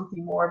for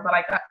something more, but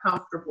I got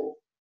comfortable.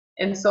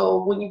 And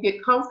so when you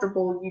get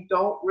comfortable, you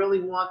don't really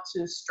want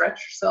to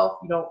stretch yourself.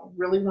 You don't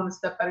really want to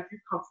step out of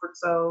your comfort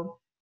zone.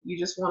 You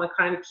just want to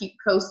kind of keep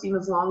coasting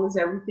as long as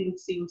everything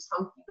seems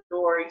hunky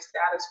dory,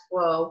 status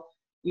quo,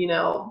 you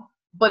know.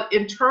 But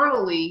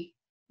internally,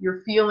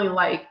 you're feeling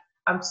like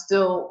I'm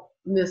still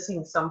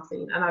missing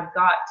something and I've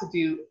got to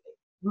do.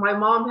 My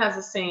mom has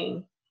a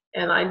saying,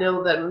 and I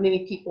know that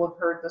many people have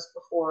heard this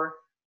before.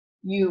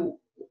 And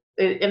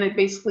it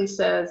basically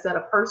says that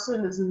a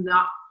person is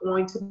not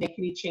going to make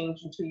any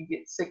change until you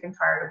get sick and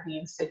tired of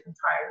being sick and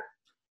tired.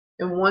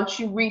 And once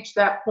you reach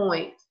that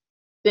point,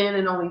 then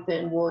and only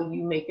then will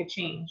you make a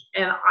change.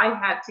 And I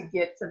had to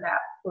get to that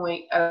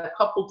point at a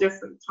couple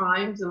different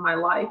times in my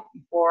life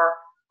before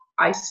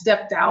I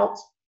stepped out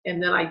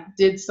and then I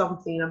did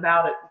something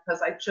about it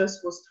because I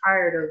just was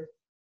tired of,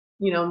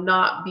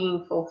 not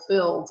being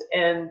fulfilled.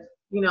 And,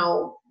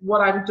 what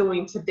I'm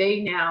doing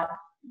today now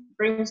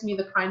brings me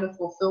the kind of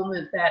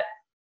fulfillment that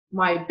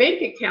my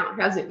bank account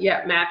hasn't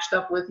yet matched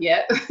up with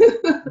yet.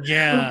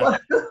 Yeah,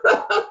 but,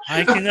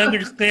 I can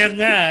understand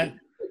that.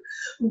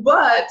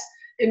 but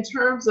in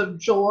terms of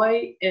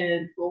joy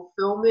and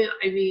fulfillment,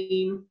 I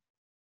mean,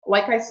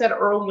 like I said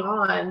early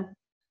on,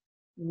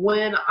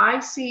 when I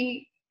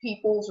see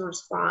people's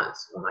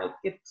response, when I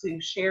get to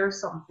share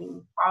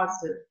something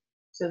positive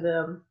to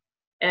them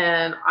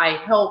and I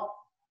help,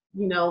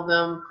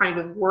 them kind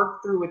of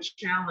work through a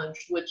challenge,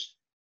 which,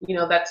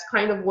 that's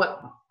kind of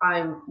what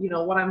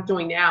I'm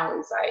doing now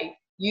is I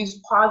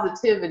use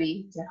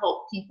positivity to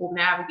help people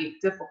navigate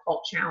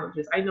difficult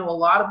challenges. I know a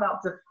lot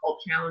about difficult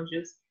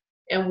challenges.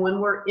 And when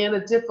we're in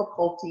a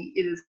difficulty,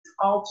 it is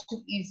all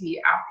too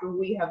easy after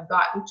we have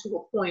gotten to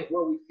a point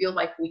where we feel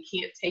like we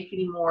can't take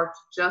anymore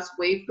to just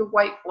wave the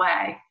white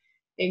flag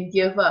and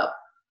give up.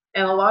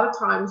 And a lot of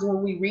times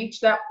when we reach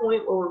that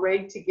point where we're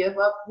ready to give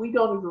up, we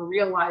don't even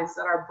realize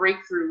that our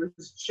breakthrough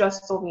is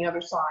just on the other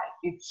side.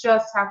 You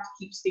just have to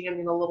keep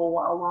standing a little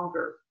while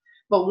longer.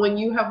 But when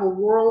you have a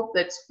world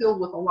that's filled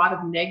with a lot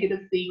of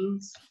negative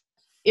things,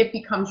 it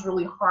becomes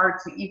really hard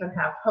to even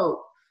have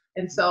hope.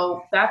 And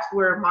so that's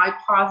where my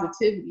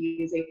positivity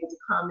is able to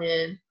come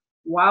in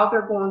while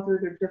they're going through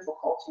their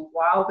difficulty,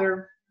 while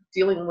they're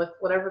dealing with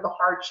whatever the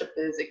hardship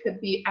is. It could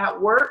be at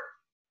work,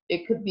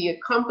 it could be a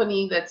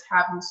company that's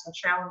having some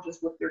challenges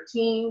with their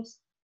teams,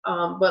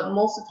 but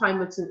most of the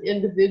time it's an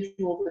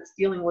individual that's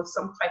dealing with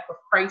some type of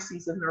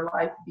crises in their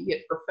life, be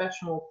it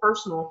professional or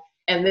personal,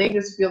 and they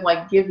just feel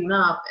like giving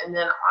up. And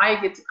then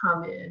I get to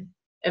come in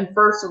and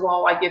first of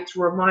all, I get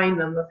to remind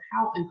them of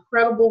how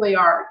incredible they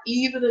are,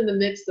 even in the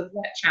midst of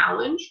that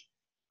challenge.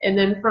 And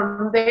then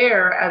from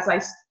there, as I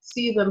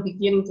see them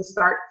beginning to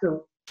start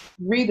to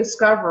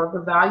rediscover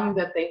the value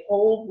that they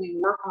hold, we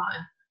work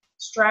on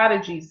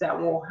strategies that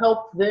will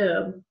help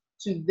them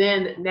to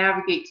then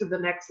navigate to the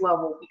next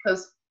level.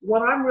 Because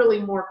what I'm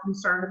really more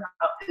concerned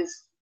about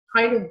is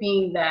kind of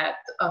being that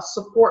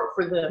support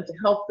for them to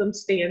help them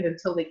stand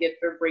until they get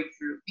their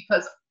breakthrough.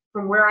 Because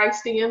from where I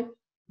stand,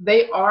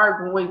 they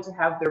are going to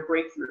have their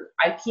breakthrough.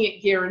 I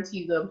can't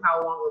guarantee them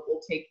how long it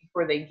will take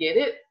before they get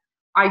it.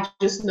 I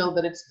just know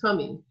that it's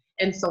coming.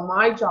 And so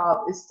my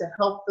job is to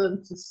help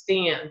them to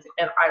stand.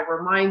 And I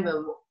remind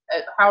them,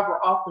 however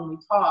often we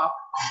talk,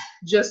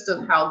 just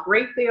of how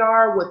great they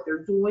are, what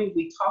they're doing.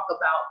 We talk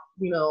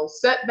about,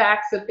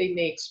 setbacks that they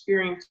may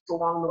experience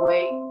along the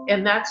way.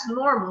 And that's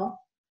normal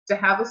to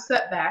have a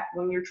setback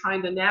when you're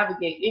trying to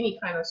navigate any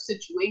kind of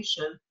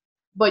situation.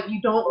 But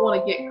you don't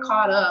want to get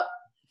caught up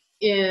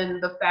in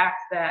the fact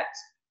that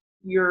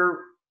you're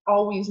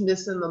always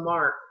missing the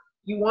mark.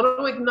 You want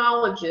to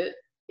acknowledge it,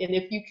 and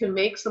if you can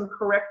make some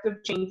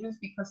corrective changes,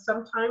 because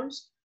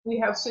sometimes we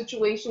have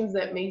situations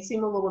that may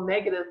seem a little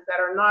negative that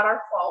are not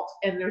our fault,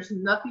 and there's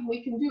nothing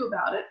we can do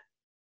about it.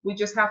 We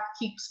just have to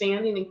keep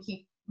standing and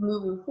keep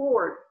moving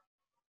forward.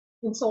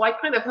 And so I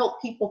kind of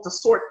help people to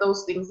sort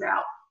those things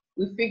out.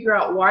 We figure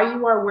out why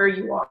you are where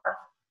you are,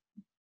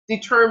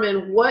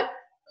 determine what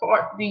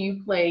part do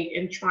you play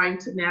in trying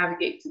to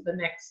navigate to the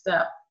next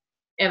step.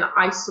 And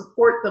I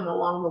support them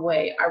along the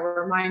way. I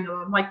remind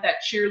them, I'm like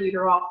that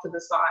cheerleader off to the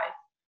side.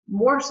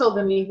 More so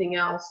than anything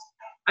else,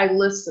 I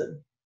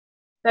listen.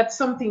 That's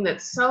something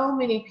that so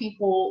many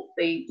people,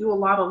 they do a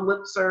lot of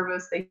lip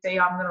service. They say,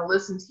 I'm going to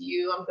listen to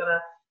you. I'm going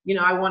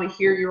to, I want to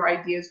hear your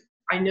ideas.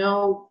 I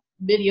know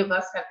many of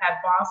us have had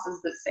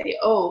bosses that say,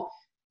 oh,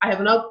 I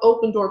have an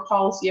open door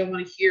policy. I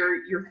want to hear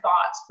your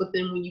thoughts. But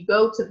then when you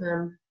go to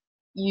them,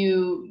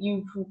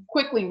 you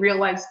quickly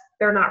realize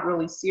they're not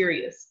really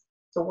serious.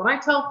 So when I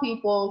tell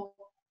people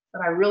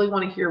that I really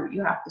want to hear what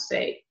you have to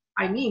say,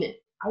 I mean it.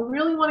 I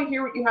really want to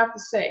hear what you have to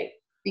say,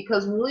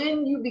 because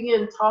when you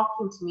begin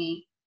talking to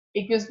me,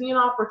 it gives me an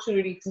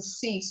opportunity to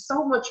see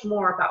so much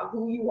more about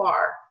who you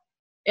are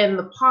and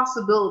the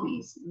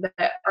possibilities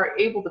that are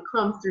able to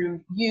come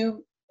through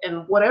you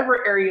in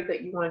whatever area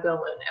that you want to go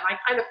in. And I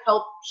kind of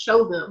help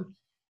show them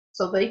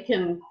so they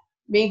can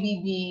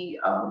maybe be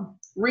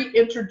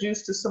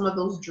reintroduced to some of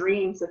those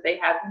dreams that they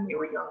had when they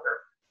were younger.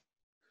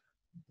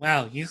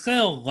 Wow, you said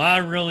a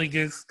lot of really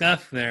good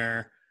stuff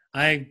there.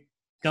 I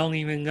don't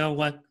even know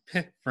what to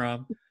pick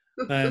from,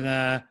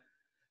 but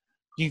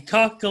you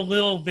talked a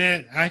little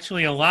bit,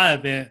 actually a lot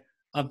of it,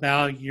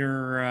 about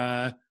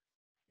your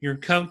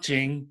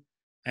coaching,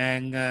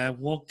 and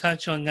we'll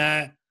touch on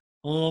that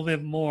a little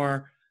bit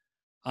more.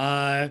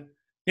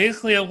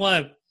 Basically, I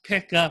want to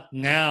pick up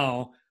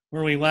now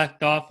where we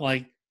left off,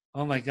 like,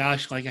 oh my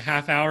gosh, like a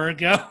half hour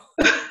ago.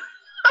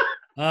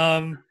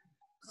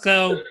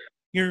 So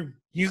you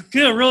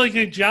did a really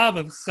good job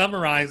of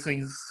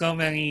summarizing so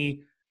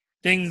many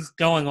things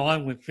going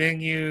on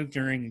within you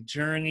during the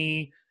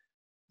journey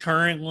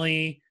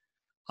currently.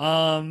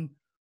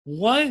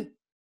 What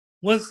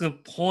was the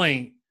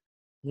point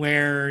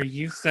where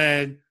you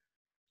said,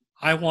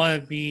 I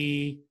want to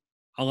be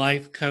a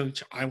life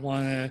coach, I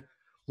want to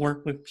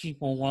work with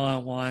people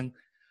one-on-one,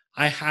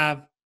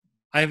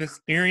 I've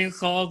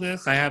experienced all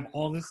this, I have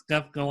all this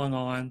stuff going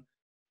on,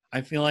 I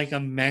feel like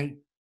I'm meant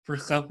for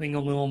something a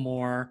little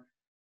more,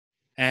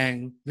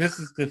 and this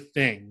is the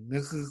thing,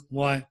 this is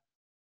what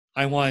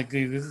I want to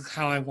do, this is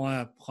how I want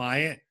to apply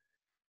it?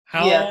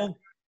 How Yes.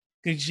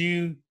 did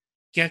you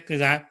get to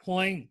that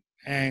point?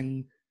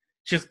 And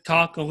just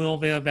talk a little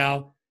bit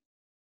about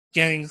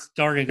getting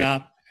started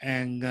up.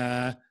 And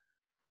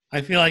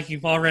I feel like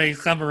you've already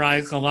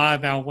summarized a lot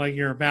about what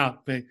you're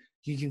about, but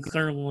you can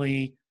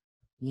certainly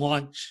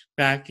launch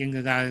back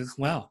into that as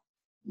well.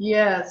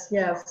 Yes.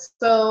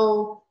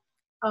 So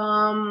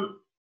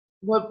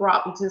what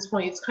brought me to this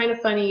point? It's kind of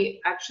funny.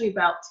 Actually,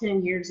 about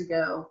 10 years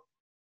ago,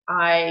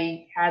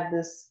 I had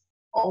this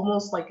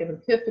almost like an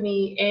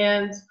epiphany,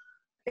 and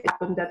it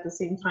happened at the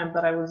same time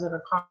that I was in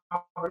a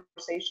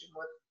conversation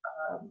with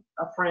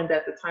a friend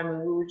at the time, and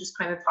we were just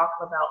kind of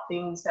talking about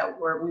things that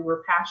we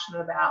were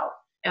passionate about.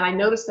 And I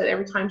noticed that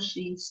every time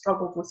she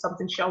struggled with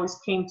something, she always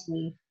came to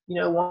me,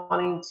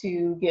 wanting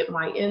to get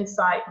my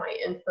insight, my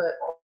input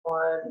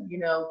on,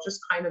 just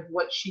kind of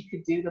what she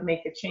could do to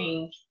make a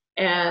change.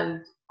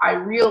 And I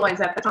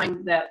realized at the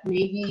time that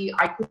maybe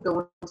I could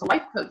go into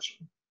life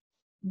coaching.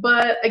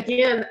 But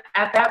again,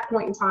 at that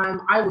point in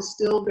time, I was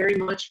still very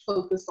much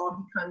focused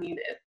on becoming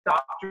a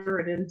doctor,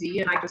 an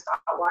MD, and I just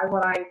thought, why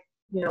would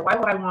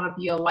I want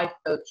to be a life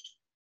coach?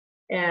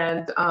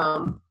 And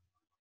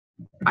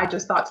I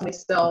just thought to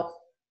myself,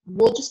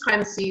 we'll just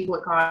kind of see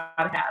what God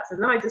has.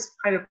 And then I just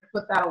kind of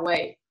put that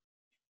away.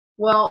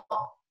 Well,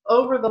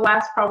 over the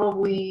last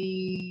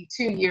probably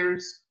 2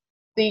 years,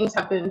 things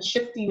have been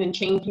shifting and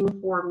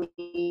changing for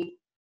me,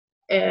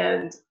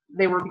 and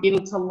they were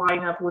beginning to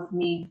line up with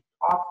me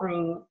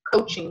offering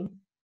coaching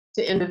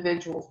to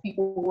individuals.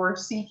 People were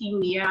seeking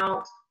me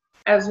out,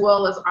 as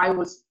well as I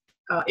was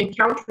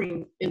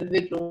encountering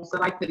individuals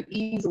that I could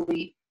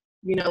easily,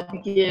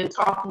 begin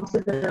talking to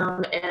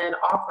them and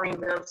offering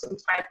them some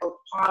type of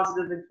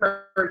positive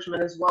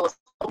encouragement, as well as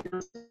helping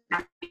them to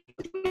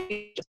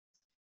navigate.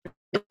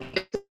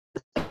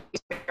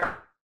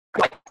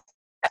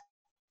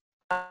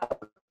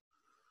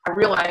 I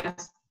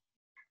realized,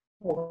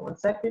 hold on one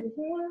second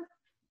here.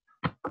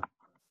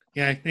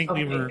 Yeah, I think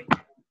we were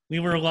we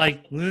were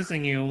like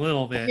losing you a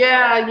little bit.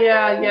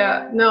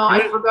 Yeah. No,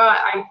 I forgot.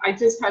 I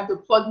just had to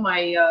plug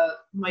my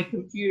my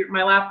computer,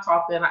 my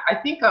laptop in. I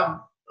think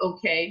I'm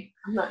okay.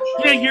 I'm not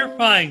sure. Yeah, you're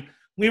fine.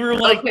 We were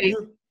like Okay.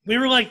 we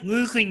were like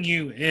losing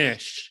you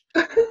ish.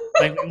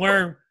 Like we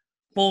weren't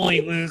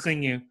fully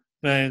losing you,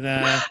 but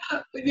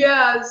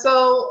Yeah,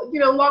 so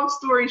long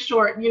story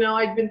short,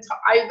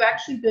 I've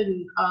actually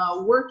been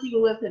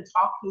working with and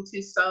talking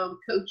to some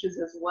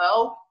coaches as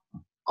well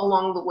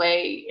along the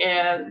way.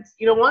 And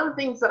one of the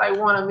things that I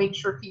want to make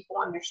sure people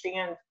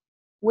understand,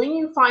 when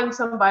you find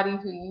somebody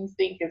who you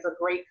think is a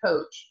great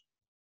coach,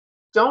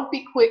 don't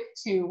be quick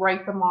to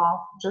write them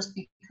off just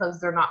because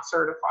they're not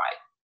certified.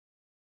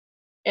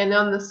 And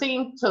on the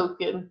same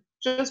token,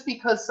 just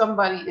because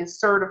somebody is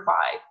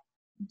certified,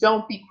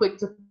 don't be quick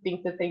to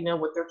think that they know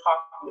what they're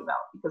talking about,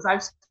 because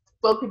I've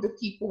spoken to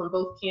people in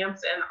both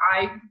camps, and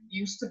I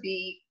used to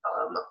be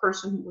a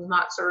person who was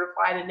not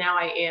certified, and now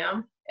I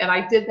am. And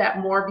I did that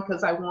more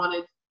because I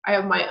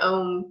have my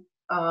own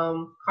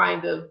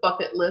kind of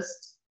bucket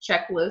list,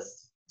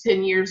 checklist.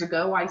 10 years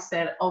ago, I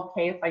said,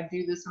 okay, if I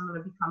do this, I'm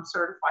going to become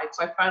certified.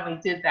 So I finally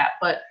did that.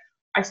 But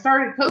I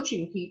started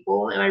coaching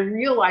people, and I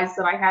realized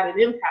that I had an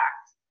impact.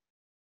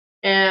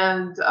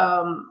 And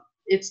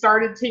it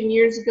started 10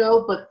 years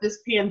ago, but this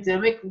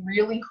pandemic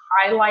really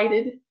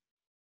highlighted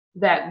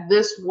that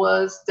this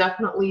was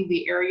definitely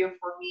the area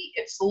for me.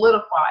 It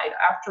solidified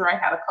after I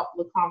had a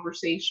couple of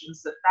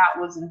conversations that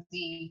was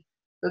indeed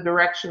the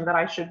direction that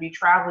I should be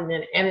traveling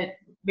in. And it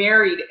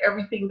married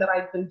everything that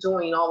I've been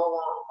doing all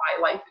along,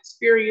 my life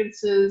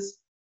experiences,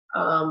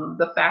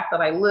 the fact that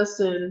I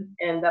listen,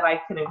 and that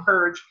I can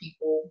encourage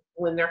people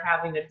when they're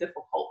having a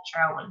difficult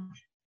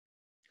challenge.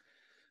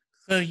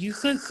 So you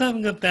said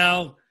something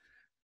about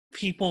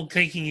people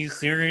taking you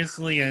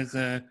seriously as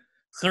a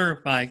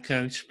certified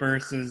coach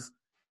versus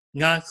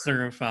not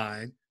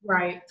certified.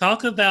 Right.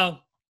 Talk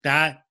about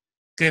that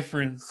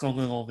difference a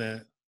little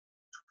bit.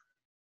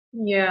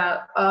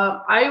 Yeah,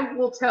 I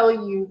will tell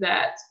you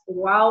that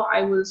while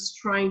I was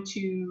trying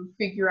to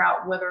figure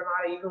out whether or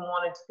not I even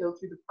wanted to go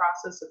through the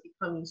process of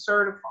becoming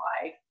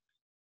certified,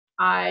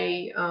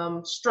 I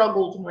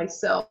struggled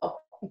myself,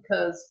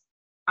 because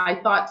I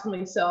thought to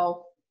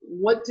myself,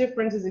 what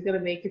difference is it going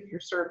to make if you're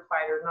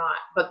certified or not?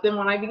 But then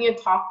when I began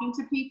talking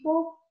to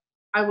people,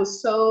 I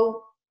was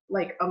so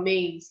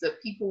amazed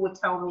that people would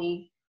tell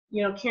me,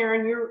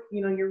 Karen,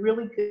 you're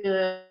really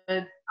good.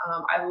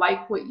 I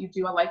like what you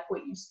do. I like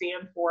what you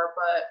stand for.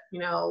 But,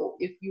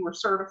 if you were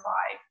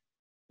certified,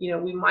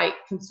 we might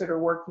consider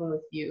working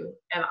with you.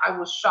 And I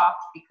was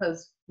shocked,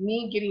 because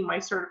me getting my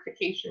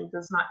certification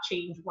does not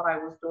change what I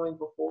was doing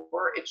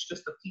before. It's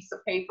just a piece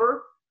of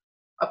paper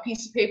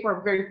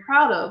I'm very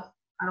proud of.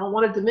 I don't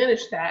want to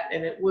diminish that.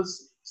 And it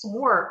was some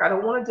work. I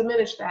don't want to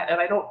diminish that. And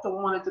I don't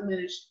want to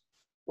diminish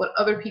what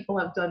other people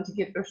have done to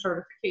get their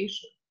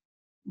certification.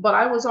 But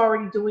I was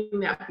already doing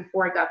that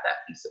before I got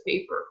that piece of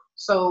paper.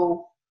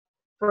 So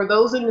for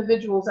those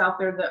individuals out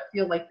there that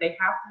feel like they have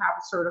to have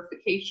a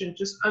certification,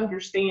 just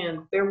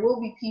understand there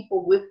will be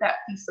people with that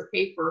piece of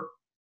paper.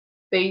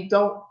 They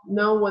don't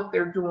know what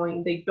they're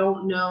doing. They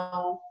don't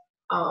know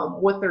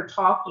what they're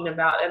talking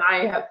about. And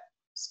I have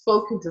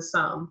spoken to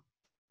some.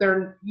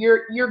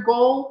 Your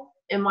goal,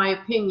 in my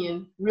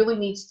opinion, really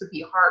needs to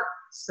be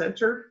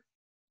heart-centered.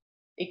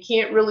 It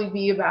can't really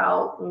be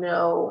about,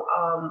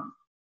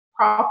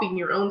 propping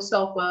your own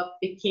self up.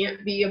 It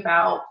can't be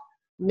about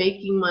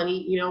making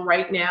money.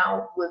 Right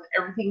now, with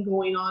everything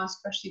going on,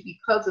 especially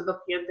because of the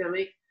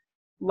pandemic,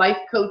 life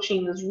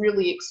coaching is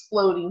really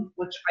exploding,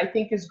 which I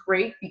think is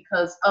great,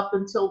 because up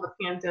until the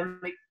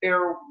pandemic,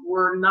 there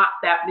were not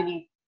that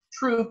many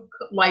true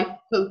life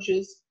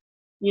coaches,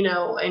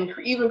 and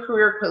even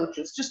career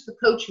coaches. Just the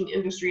coaching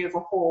industry as a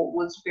whole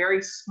was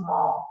very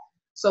small.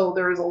 So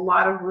there is a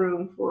lot of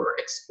room for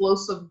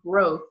explosive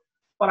growth.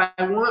 But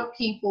I want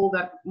people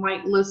that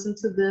might listen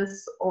to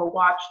this or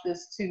watch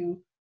this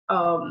to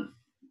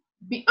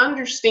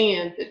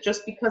understand that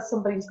just because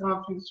somebody's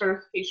gone through the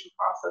certification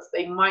process,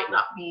 they might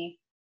not be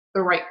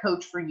the right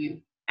coach for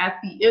you. At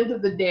the end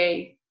of the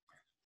day,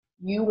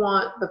 you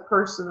want the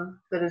person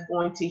that is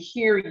going to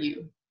hear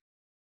you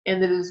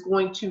and that is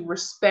going to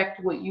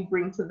respect what you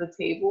bring to the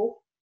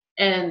table.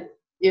 And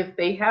if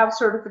they have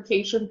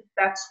certification,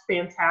 that's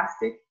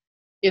fantastic.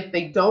 If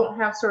they don't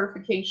have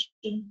certification,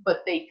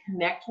 but they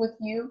connect with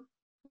you,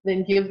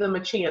 then give them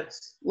a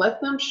chance. Let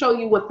them show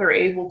you what they're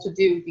able to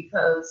do,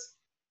 because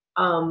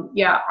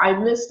I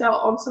missed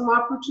out on some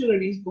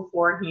opportunities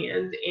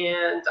beforehand.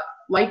 And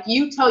like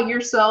you tell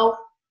yourself,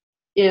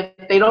 if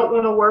they don't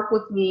want to work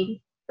with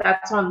me,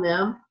 that's on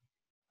them.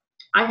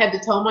 I had to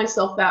tell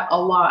myself that a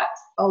lot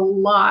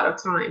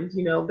of times.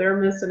 They're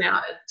missing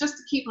out, just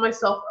to keep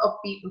myself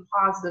upbeat and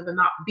positive and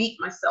not beat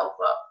myself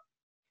up.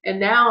 And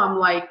now I'm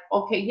like,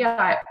 okay,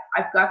 yeah,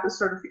 I've got the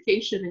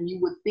certification, and you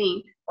would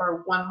think,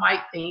 or one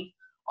might think,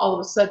 all of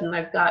a sudden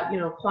I've got,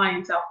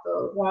 clients out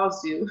the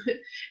wazoo.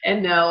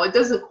 And no, it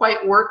doesn't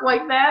quite work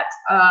like that.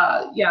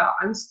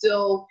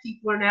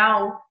 People are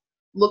now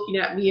looking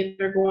at me and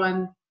they're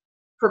going,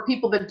 for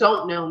people that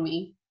don't know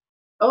me,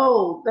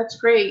 oh, that's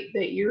great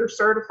that you're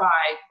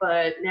certified,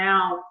 but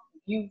now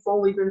you've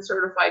only been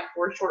certified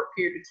for a short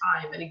period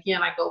of time. And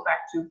again, I go back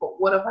to, but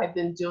what have I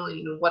been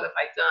doing and what have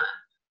I done?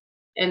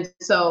 And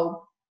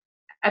so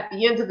at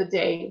the end of the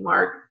day,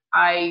 Mark,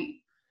 I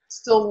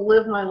still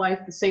live my life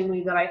the same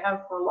way that I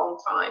have for a long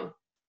time.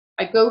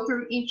 I go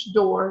through each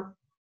door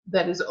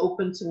that is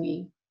open to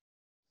me.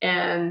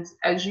 And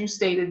as you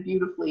stated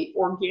beautifully,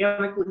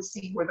 organically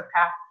see where the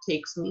path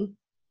takes me.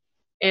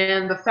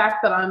 And the fact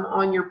that I'm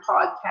on your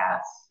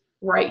podcast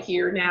right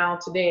here now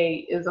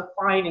today is a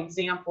fine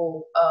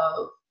example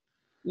of,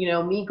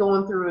 me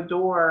going through a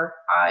door.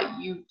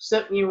 You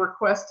sent me a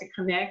request to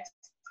connect.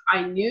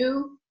 I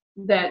knew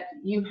that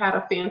you had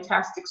a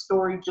fantastic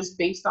story just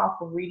based off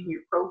of reading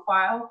your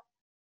profile.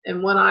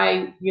 And when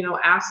I,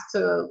 asked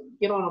to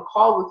get on a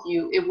call with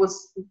you,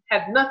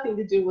 had nothing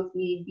to do with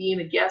me being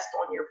a guest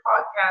on your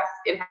podcast.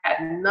 It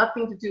had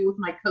nothing to do with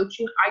my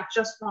coaching. I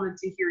just wanted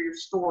to hear your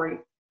story.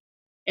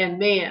 And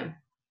man,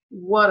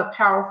 what a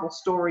powerful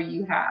story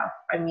you have.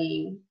 I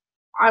mean,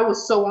 I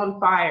was so on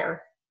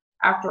fire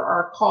after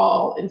our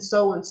call and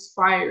so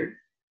inspired,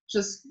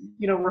 just,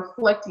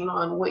 reflecting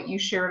on what you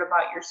shared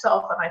about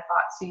yourself. And I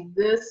thought, see,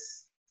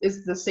 this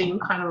is the same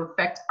kind of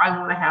effect I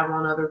want to have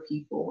on other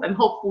people. And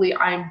hopefully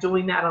I'm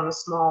doing that on a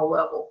small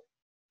level.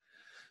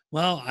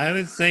 Well, I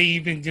would say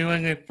you've been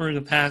doing it for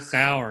the past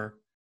hour.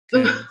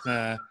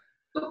 'Cause,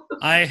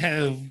 I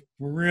have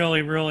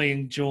really, really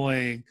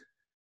enjoyed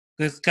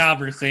this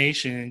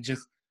conversation and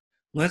just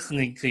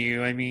listening to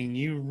you. I mean,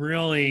 you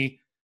really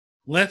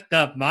lift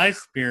up my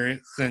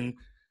spirits, and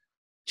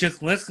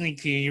just listening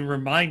to you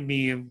remind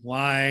me of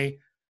why,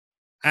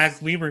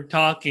 as we were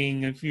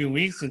talking a few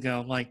weeks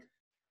ago, I'm like,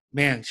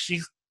 man,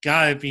 she's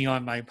got to be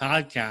on my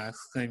podcast.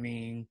 I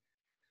mean,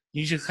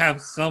 you just have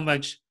so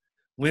much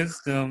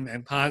wisdom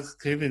and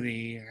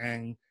positivity,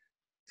 and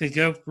to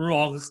go through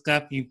all the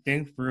stuff you've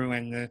been through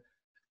and to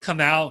come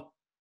out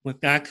with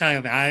that kind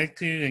of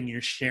attitude and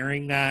you're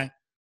sharing that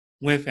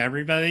with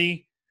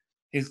everybody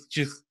is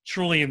just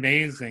truly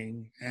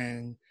amazing.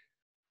 And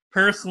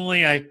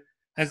personally,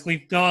 as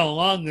we've gone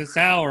along this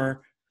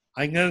hour,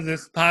 I know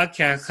this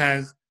podcast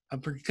has a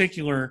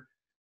particular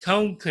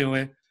tone to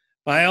it,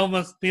 but I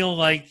almost feel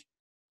like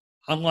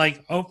I'm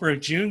like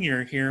Oprah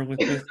Jr. here with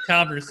this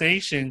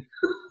conversation.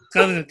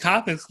 Some of the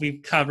topics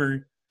we've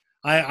covered,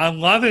 I'm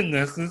loving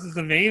this. This is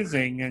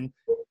amazing. And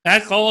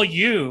that's all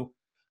you.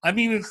 I'm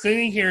even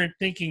sitting here and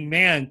thinking,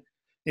 man,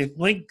 if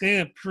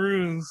LinkedIn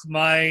approves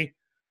my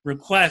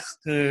request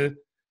to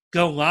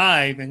go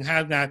live and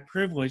have that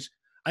privilege,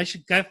 I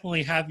should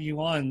definitely have you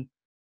on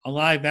a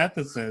live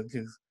episode,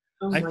 because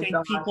I think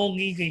people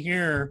need to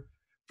hear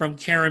from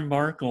Karen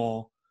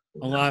Markle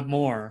a lot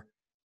more.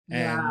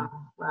 And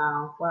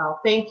wow.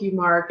 Thank you,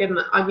 Mark. And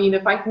I mean,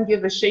 if I can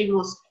give a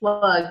shameless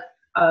plug,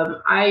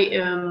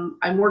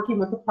 I'm working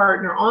with a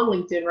partner on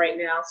LinkedIn right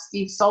now,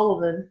 Steve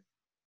Sullivan,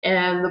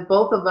 and the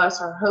both of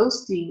us are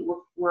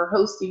we're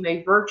hosting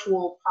a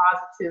virtual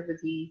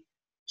positivity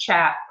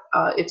chat.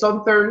 It's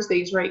on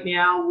Thursdays right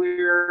now.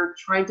 We're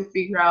trying to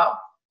figure out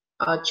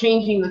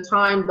changing the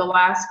time. The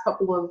last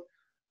couple of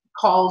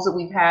calls that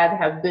we've had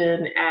have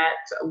been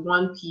at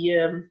 1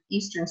 p.m.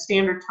 Eastern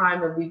Standard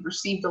Time, and we've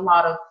received a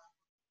lot of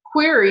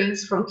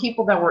queries from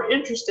people that were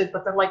interested,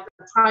 but they're like,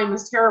 the time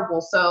is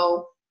terrible.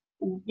 So,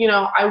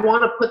 I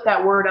want to put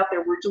that word out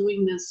there. We're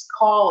doing this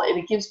call, and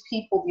it gives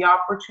people the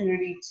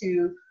opportunity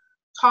to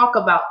talk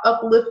about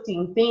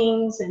uplifting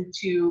things and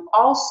to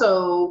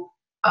also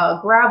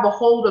grab a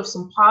hold of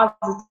some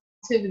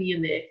positivity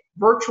in the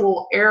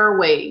virtual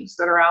airwaves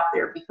that are out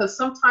there. Because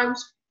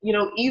sometimes,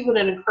 even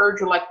an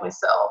encourager like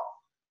myself,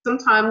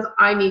 sometimes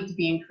I need to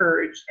be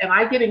encouraged. And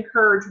I get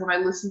encouraged when I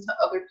listen to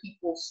other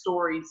people's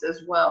stories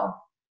as well.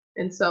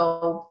 And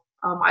so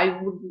I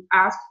would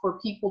ask for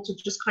people to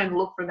just kind of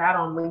look for that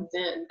on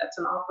LinkedIn. That's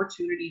an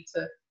opportunity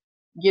to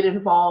get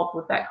involved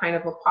with that kind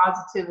of a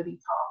positivity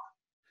talk.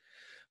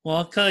 Well,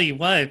 I'll tell you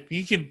what, if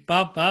you can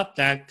bump up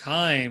that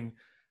time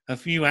a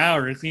few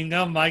hours,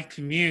 my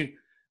commute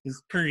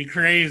is pretty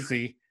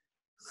crazy.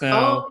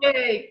 So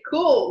okay,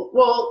 cool.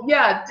 Well,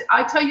 yeah,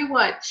 I tell you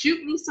what,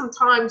 shoot me some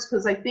times,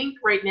 because I think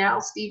right now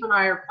Steve and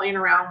I are playing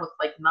around with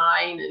like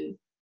 9 and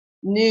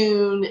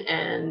noon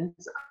and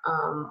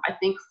I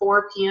think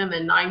 4 p.m.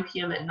 and 9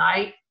 p.m. at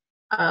night.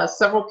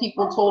 Several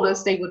people told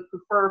us they would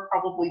prefer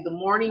probably the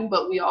morning,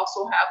 but we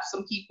also have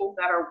some people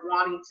that are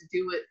wanting to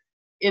do it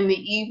in the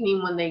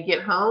evening when they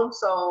get home.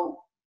 So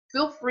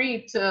feel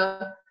free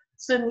to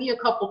send me a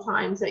couple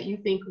times that you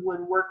think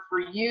would work for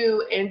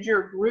you and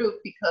your group,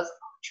 because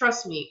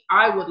trust me,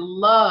 I would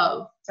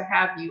love to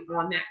have you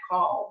on that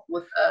call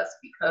with us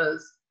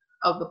because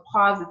of the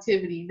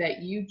positivity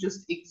that you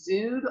just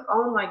exude.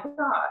 Oh my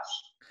gosh,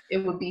 it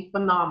would be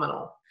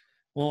phenomenal.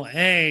 Well,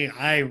 A,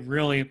 I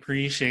really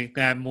appreciate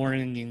that more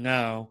than you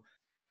know.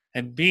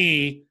 And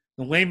B,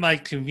 the way my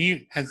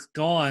commute has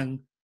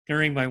gone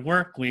during my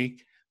work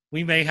week,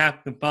 we may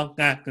have to bump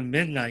that to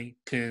midnight,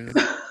 because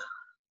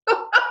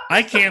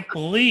I can't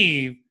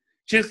believe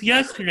just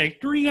yesterday,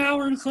 3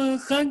 hours on a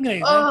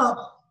Sunday. That's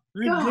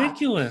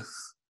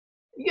ridiculous.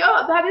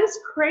 Yeah, that is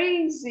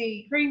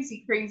crazy,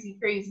 crazy, crazy,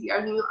 crazy.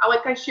 I mean,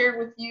 like I shared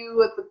with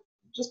you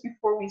just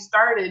before we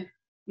started,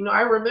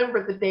 I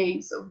remember the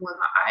days of when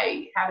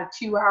I had a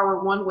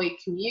 2-hour one-way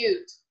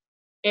commute,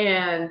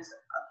 and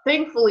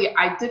thankfully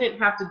I didn't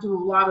have to do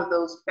a lot of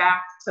those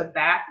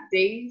back-to-back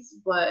days,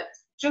 but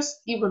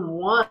just even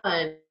one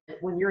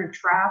when you're in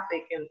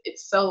traffic and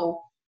it's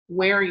so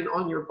wearing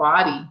on your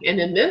body, and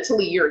then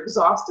mentally you're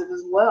exhausted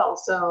as well.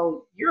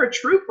 So you're a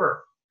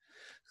trooper.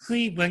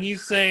 See, when you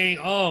say,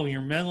 oh,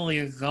 you're mentally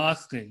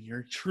exhausted, you're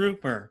a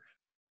trooper,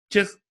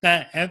 just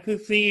that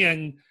empathy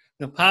and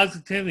the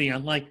positivity,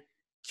 I'm like,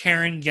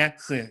 Karen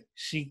gets it.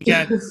 She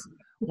gets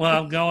what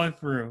I'm going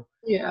through.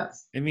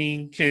 Yes. I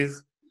mean,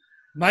 because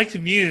my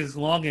commute is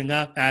long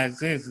enough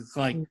as is. It's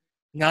like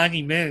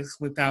 90 minutes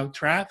without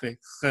traffic.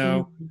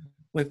 So, Mhm.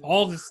 with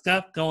all the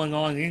stuff going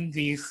on in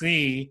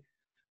DC,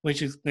 which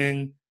has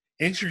been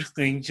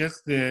interesting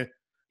just to,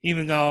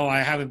 even though I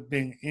haven't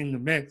been in the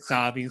mix,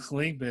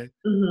 obviously, but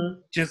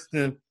Mhm. just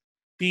to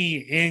be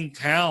in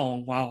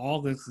town while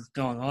all this is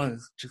going on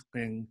has just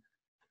been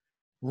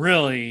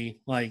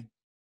really like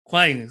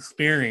quite an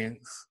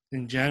experience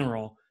in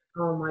general.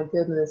 Oh my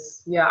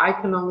goodness. Yeah, I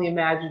can only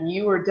imagine.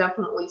 You are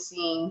definitely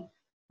seeing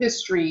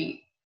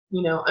history,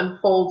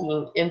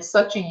 unfolding in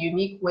such a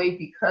unique way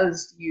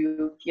because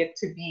you get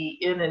to be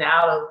in and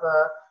out of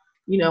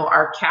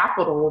our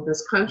capital of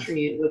this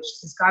country, which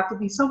has got to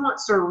be somewhat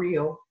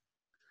surreal.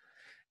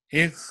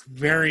 It's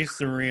very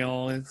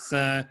surreal. It's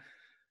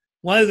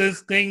one of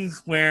those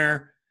things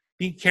where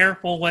be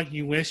careful what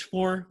you wish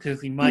for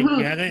because you might Mhm.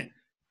 get it.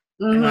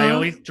 And I Mhm.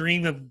 always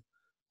dreamed of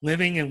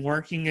living and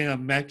working in a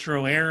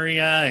metro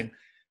area. And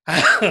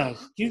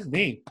excuse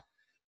me,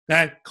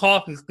 that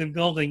cough has been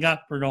building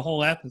up for the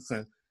whole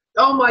episode.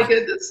 Oh my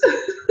goodness.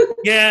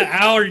 Yeah,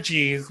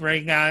 allergies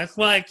right now. That's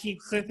why I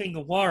keep sipping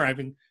the water. I've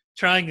been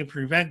trying to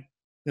prevent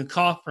the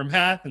cough from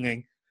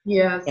happening.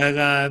 Yes.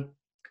 But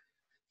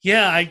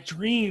yeah, I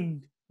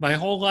dreamed my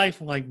whole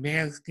life like,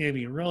 man, it's gonna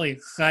be really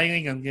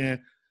exciting. I'm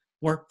gonna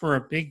work for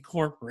a big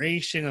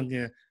corporation. I'm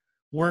gonna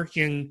work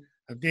in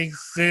a big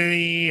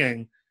city,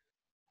 and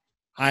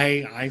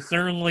I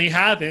certainly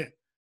have it.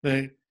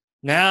 But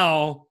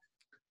now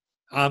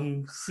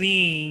I'm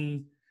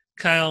seeing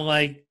kind of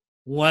like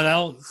what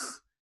else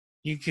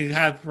you could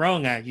have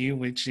thrown at you,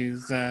 which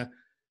is a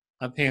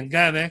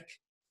pandemic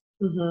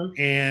Mhm.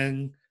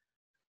 and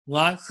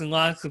lots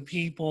of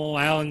people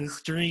out in the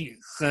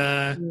streets,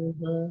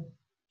 Mhm.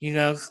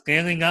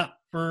 standing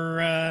up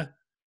for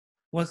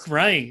what's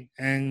right.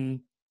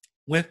 And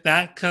with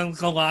that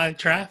comes a lot of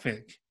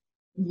traffic.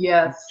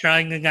 Yes.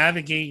 Trying to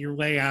navigate your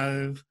way out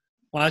of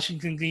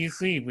Washington,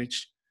 D.C.,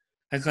 which,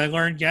 as I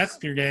learned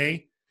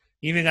yesterday,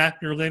 even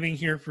after living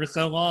here for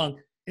so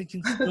long, it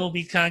can still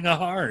be kind of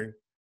hard.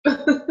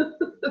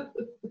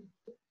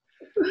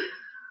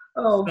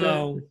 Oh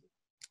So, goodness.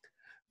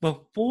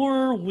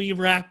 before we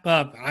wrap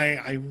up,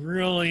 I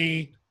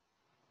really,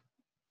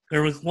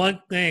 there was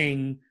one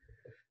thing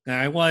that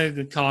I wanted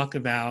to talk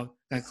about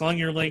that's on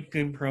your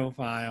LinkedIn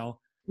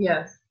profile,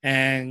 Yes.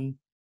 and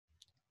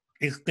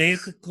it's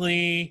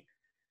basically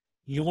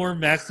your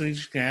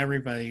message to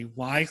everybody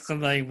why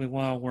somebody would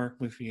want to work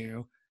with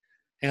you.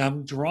 And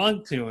I'm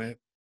drawn to it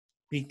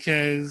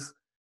because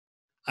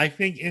I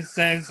think it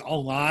says a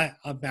lot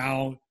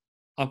about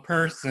a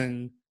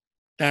person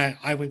that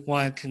I would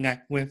want to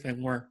connect with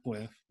and work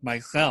with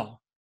myself.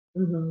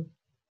 Mhm.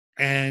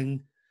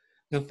 And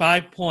the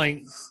 5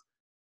 points: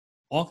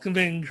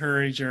 ultimate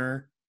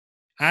encourager,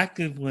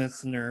 active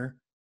listener,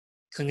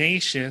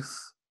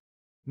 tenacious,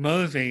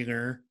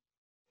 motivator,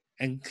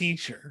 and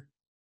teacher.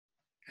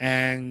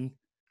 And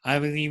I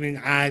would even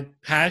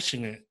add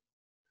passionate,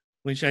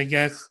 which I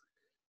guess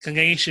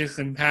tenacious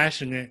and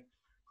passionate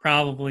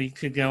probably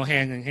could go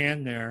hand in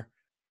hand there.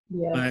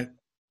 Yes. But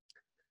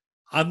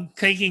I'm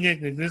taking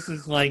it that this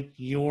is like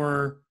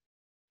your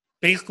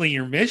basically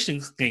your mission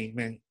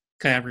statement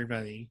to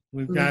everybody.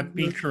 Would that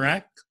be Mhm.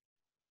 correct?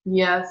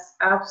 Yes,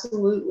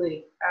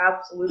 absolutely.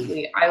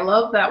 Absolutely. I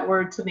love that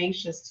word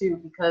tenacious too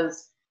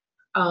because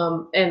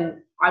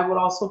and I would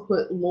also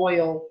put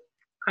loyal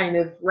kind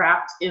of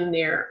wrapped in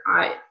there.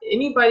 I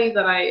Anybody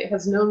that I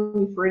has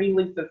known me for any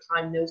length of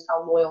time knows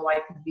how loyal I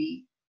can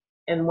be.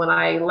 And when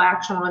I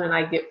latch on and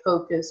I get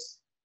focused,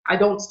 I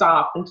don't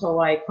stop until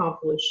I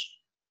accomplish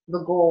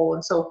the goal.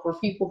 And so for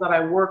people that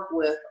I work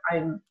with,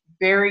 I'm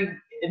very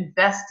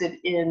invested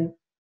in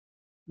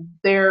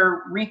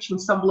they're reaching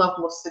some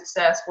level of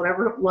success,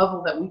 whatever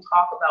level that we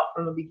talk about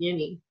from the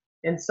beginning.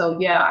 And so,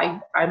 yeah,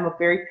 I'm a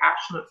very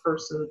passionate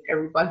person.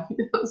 Everybody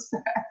knows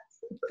that.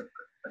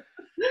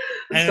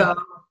 And, So,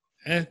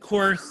 and of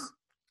course,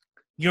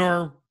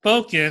 your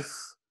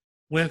focus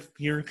with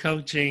your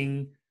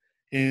coaching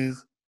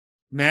is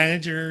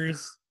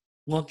managers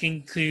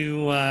looking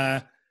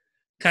to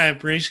kind of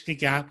bridge the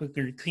gap with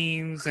their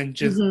teams and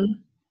just mhm.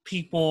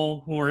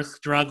 people who are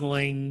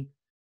struggling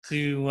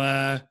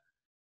to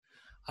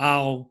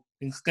I'll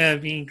instead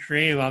of being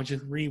creative, I'll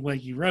just read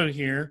what you wrote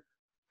here,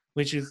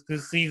 which is to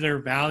see their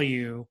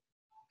value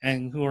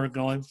and who are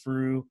going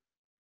through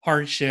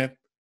hardship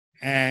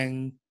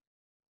And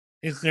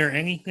is there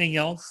anything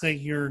else that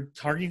you're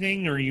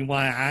targeting or you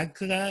want to add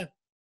to that?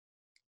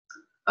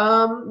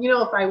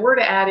 If I were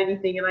to add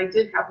anything, and I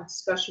did have a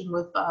discussion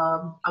with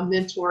a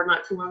mentor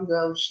not too long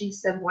ago, she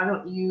said, why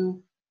don't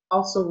you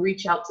also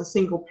reach out to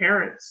single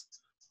parents?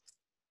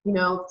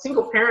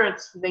 Single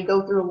parents, they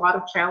go through a lot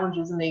of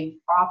challenges and they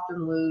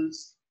often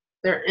lose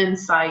their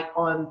insight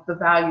on the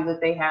value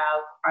that they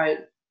have. I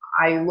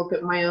look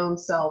at my own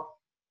self,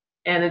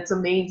 and it's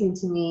amazing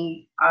to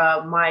me.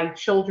 My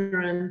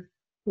children,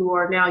 who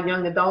are now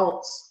young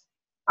adults,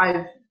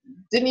 I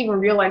didn't even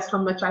realize how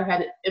much I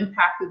had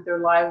impacted their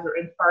lives or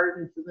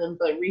imparted into them.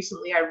 But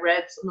recently, I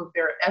read some of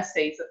their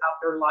essays about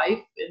their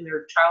life and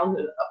their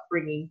childhood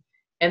upbringing,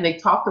 and they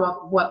talked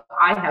about what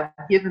I have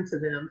given to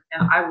them,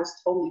 and I was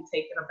totally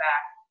taken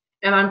aback.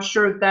 And I'm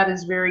sure that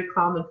is very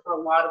common for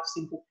a lot of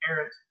single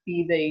parents,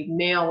 be they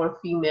male or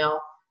female.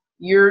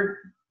 Your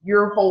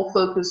whole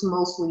focus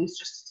mostly is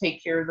just to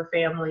take care of the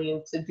family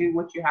and to do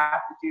what you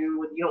have to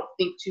do, and you don't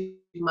think too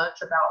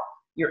much about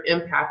your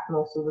impact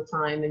most of the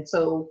time. And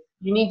so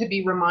you need to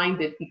be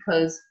reminded,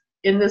 because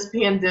in this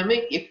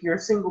pandemic, if you're a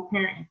single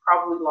parent, you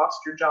probably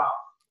lost your job.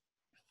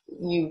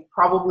 You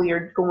probably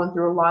are going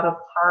through a lot of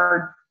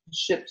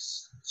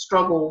hardships,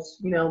 struggles,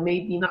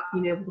 maybe not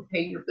being able to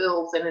pay your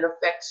bills, and it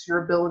affects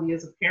your ability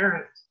as a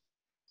parent.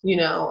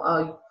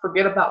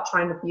 Forget about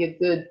trying to be a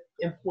good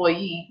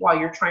employee while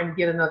you're trying to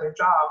get another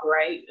job,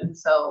 right? And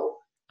so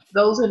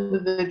those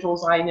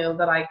individuals, I know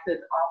that I could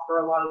offer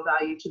a lot of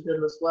value to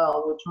them as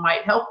well, which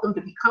might help them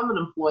to become an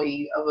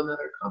employee of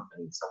another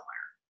company somewhere.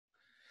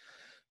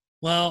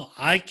 Well,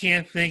 I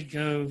can't think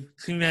of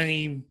too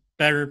many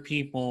better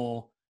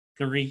people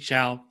to reach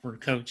out for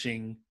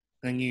coaching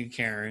than you,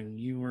 Karen.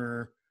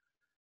 You're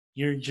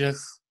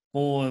just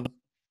full of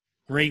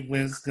great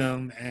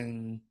wisdom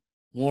and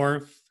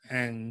warmth,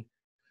 and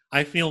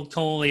I feel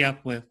totally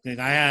uplifted.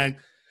 I had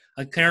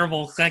a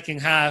terrible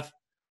second half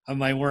of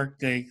my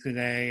workday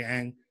today,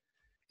 and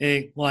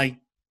it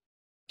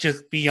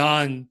just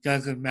beyond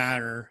doesn't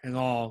matter at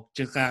all.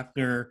 Just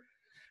after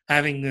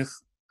having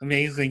this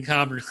amazing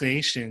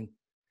conversation,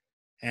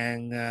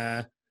 and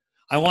I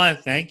want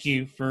to thank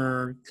you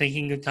for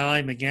taking the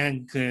time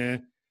again to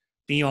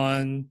be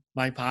on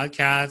my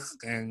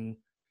podcast. And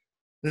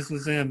this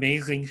was an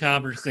amazing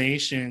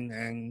conversation,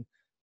 and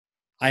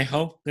I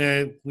hope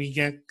that we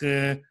get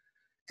to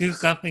do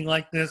something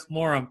like this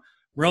more. I'm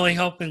really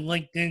hoping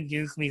LinkedIn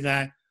gives me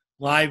that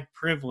live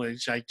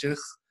privilege. I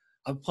just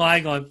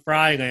applied on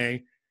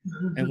Friday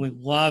and would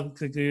love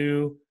to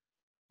do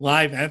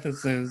live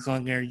episodes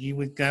on there. You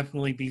would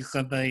definitely be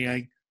somebody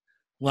I'd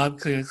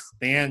love to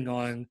expand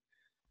on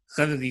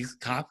some of these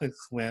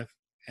topics with.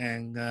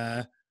 And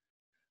I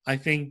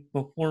think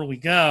before we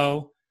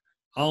go,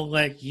 I'll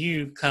let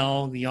you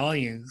tell the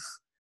audience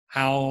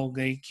how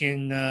they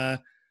can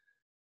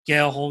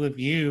get a hold of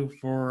you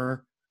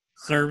for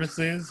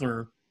services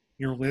or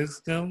your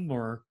wisdom,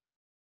 or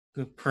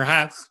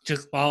perhaps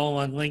just follow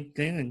on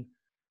LinkedIn and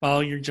follow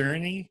your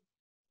journey.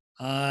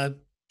 I'll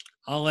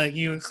let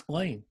you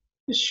explain.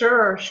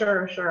 Sure.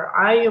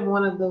 I am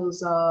one of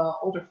those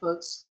older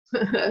folks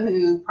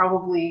who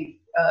probably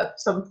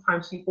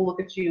sometimes people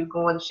look at you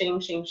going, shame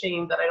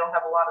that I don't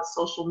have a lot of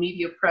social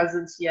media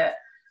presence yet.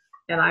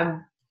 And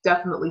I'm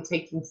definitely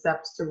taking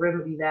steps to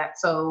remedy that.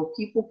 So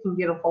people can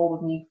get a hold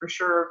of me for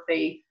sure. If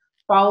they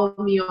follow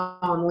me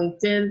on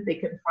LinkedIn, they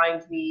can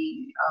find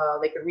me,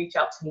 they can reach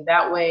out to me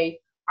that way.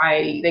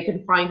 They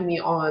can find me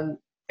on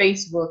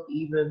Facebook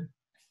even,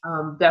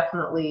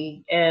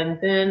 definitely. And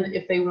then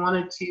if they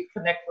wanted to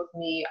connect with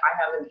me, I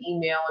have an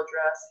email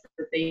address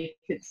that they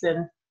could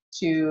send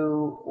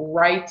to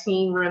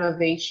Writing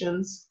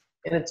Renovations,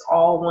 and it's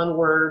all one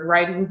word,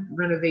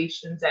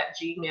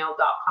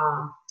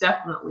 writingrenovations@gmail.com.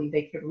 Definitely,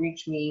 they could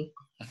reach me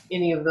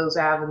any of those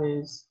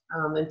avenues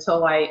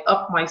until I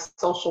up my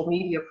social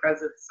media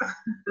presence.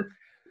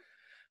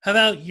 How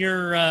about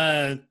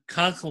your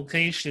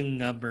consultation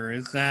number?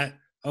 Is that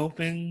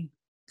open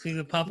to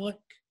the public?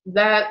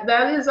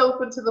 That is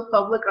open to the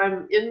public.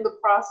 I'm in the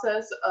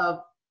process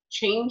of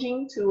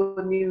changing to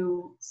a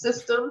new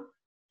system.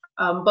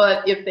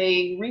 But if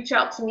they reach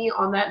out to me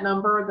on that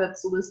number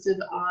that's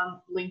listed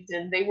on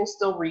LinkedIn, they will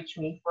still reach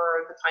me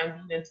for the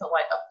time being until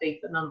I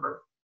update the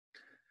number.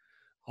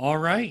 All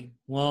right.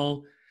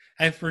 Well,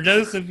 and for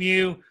those of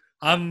you,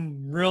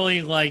 I'm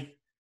really like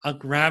a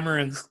grammar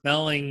and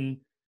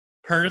spelling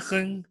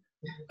person.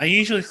 I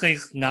usually say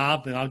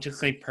snob, but I'll just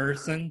say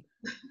person.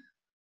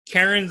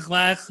 Karen's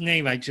last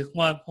name, I just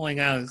want to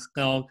point out, is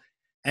spelled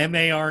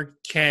Markle,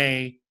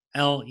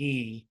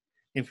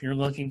 if you're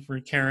looking for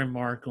Karen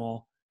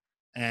Markle.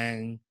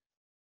 And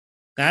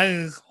that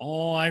is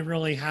all I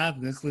really have.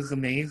 This was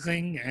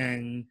amazing,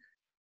 and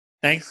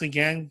thanks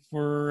again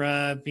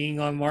for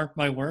being on Mark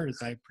My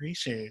Words. I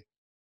appreciate it.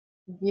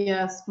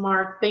 Yes,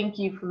 Mark, thank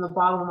you from the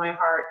bottom of my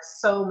heart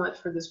so much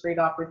for this great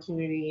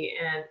opportunity.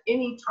 And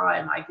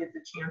anytime I get the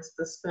chance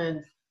to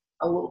spend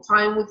a little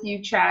time with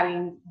you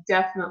chatting,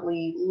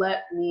 definitely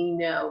let me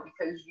know,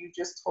 because you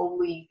just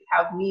totally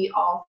have me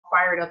all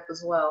fired up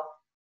as well.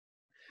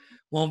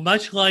 Well,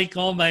 much like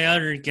all my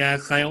other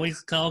guests, I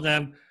always tell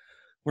them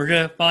we're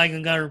going to find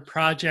another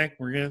project,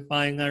 we're going to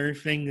find another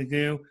thing to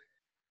do.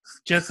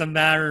 It's just a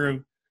matter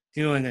of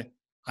doing it.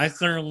 I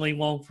certainly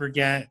won't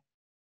forget,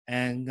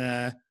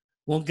 and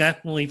we'll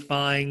definitely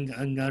find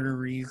another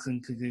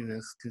reason to do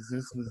this, because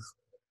this was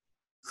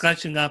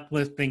such an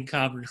uplifting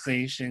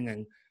conversation,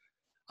 and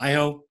I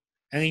hope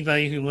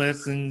anybody who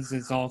listens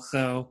is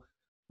also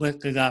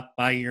lifted up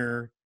by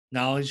your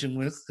knowledge and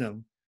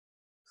wisdom.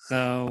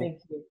 So, Thank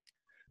you.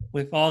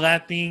 with all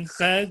that being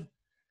said,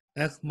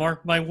 that's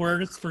mark my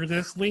words for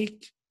this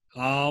week.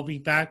 I'll be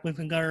back with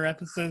another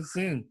episode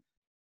soon.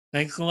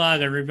 Thanks a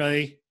lot,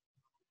 everybody.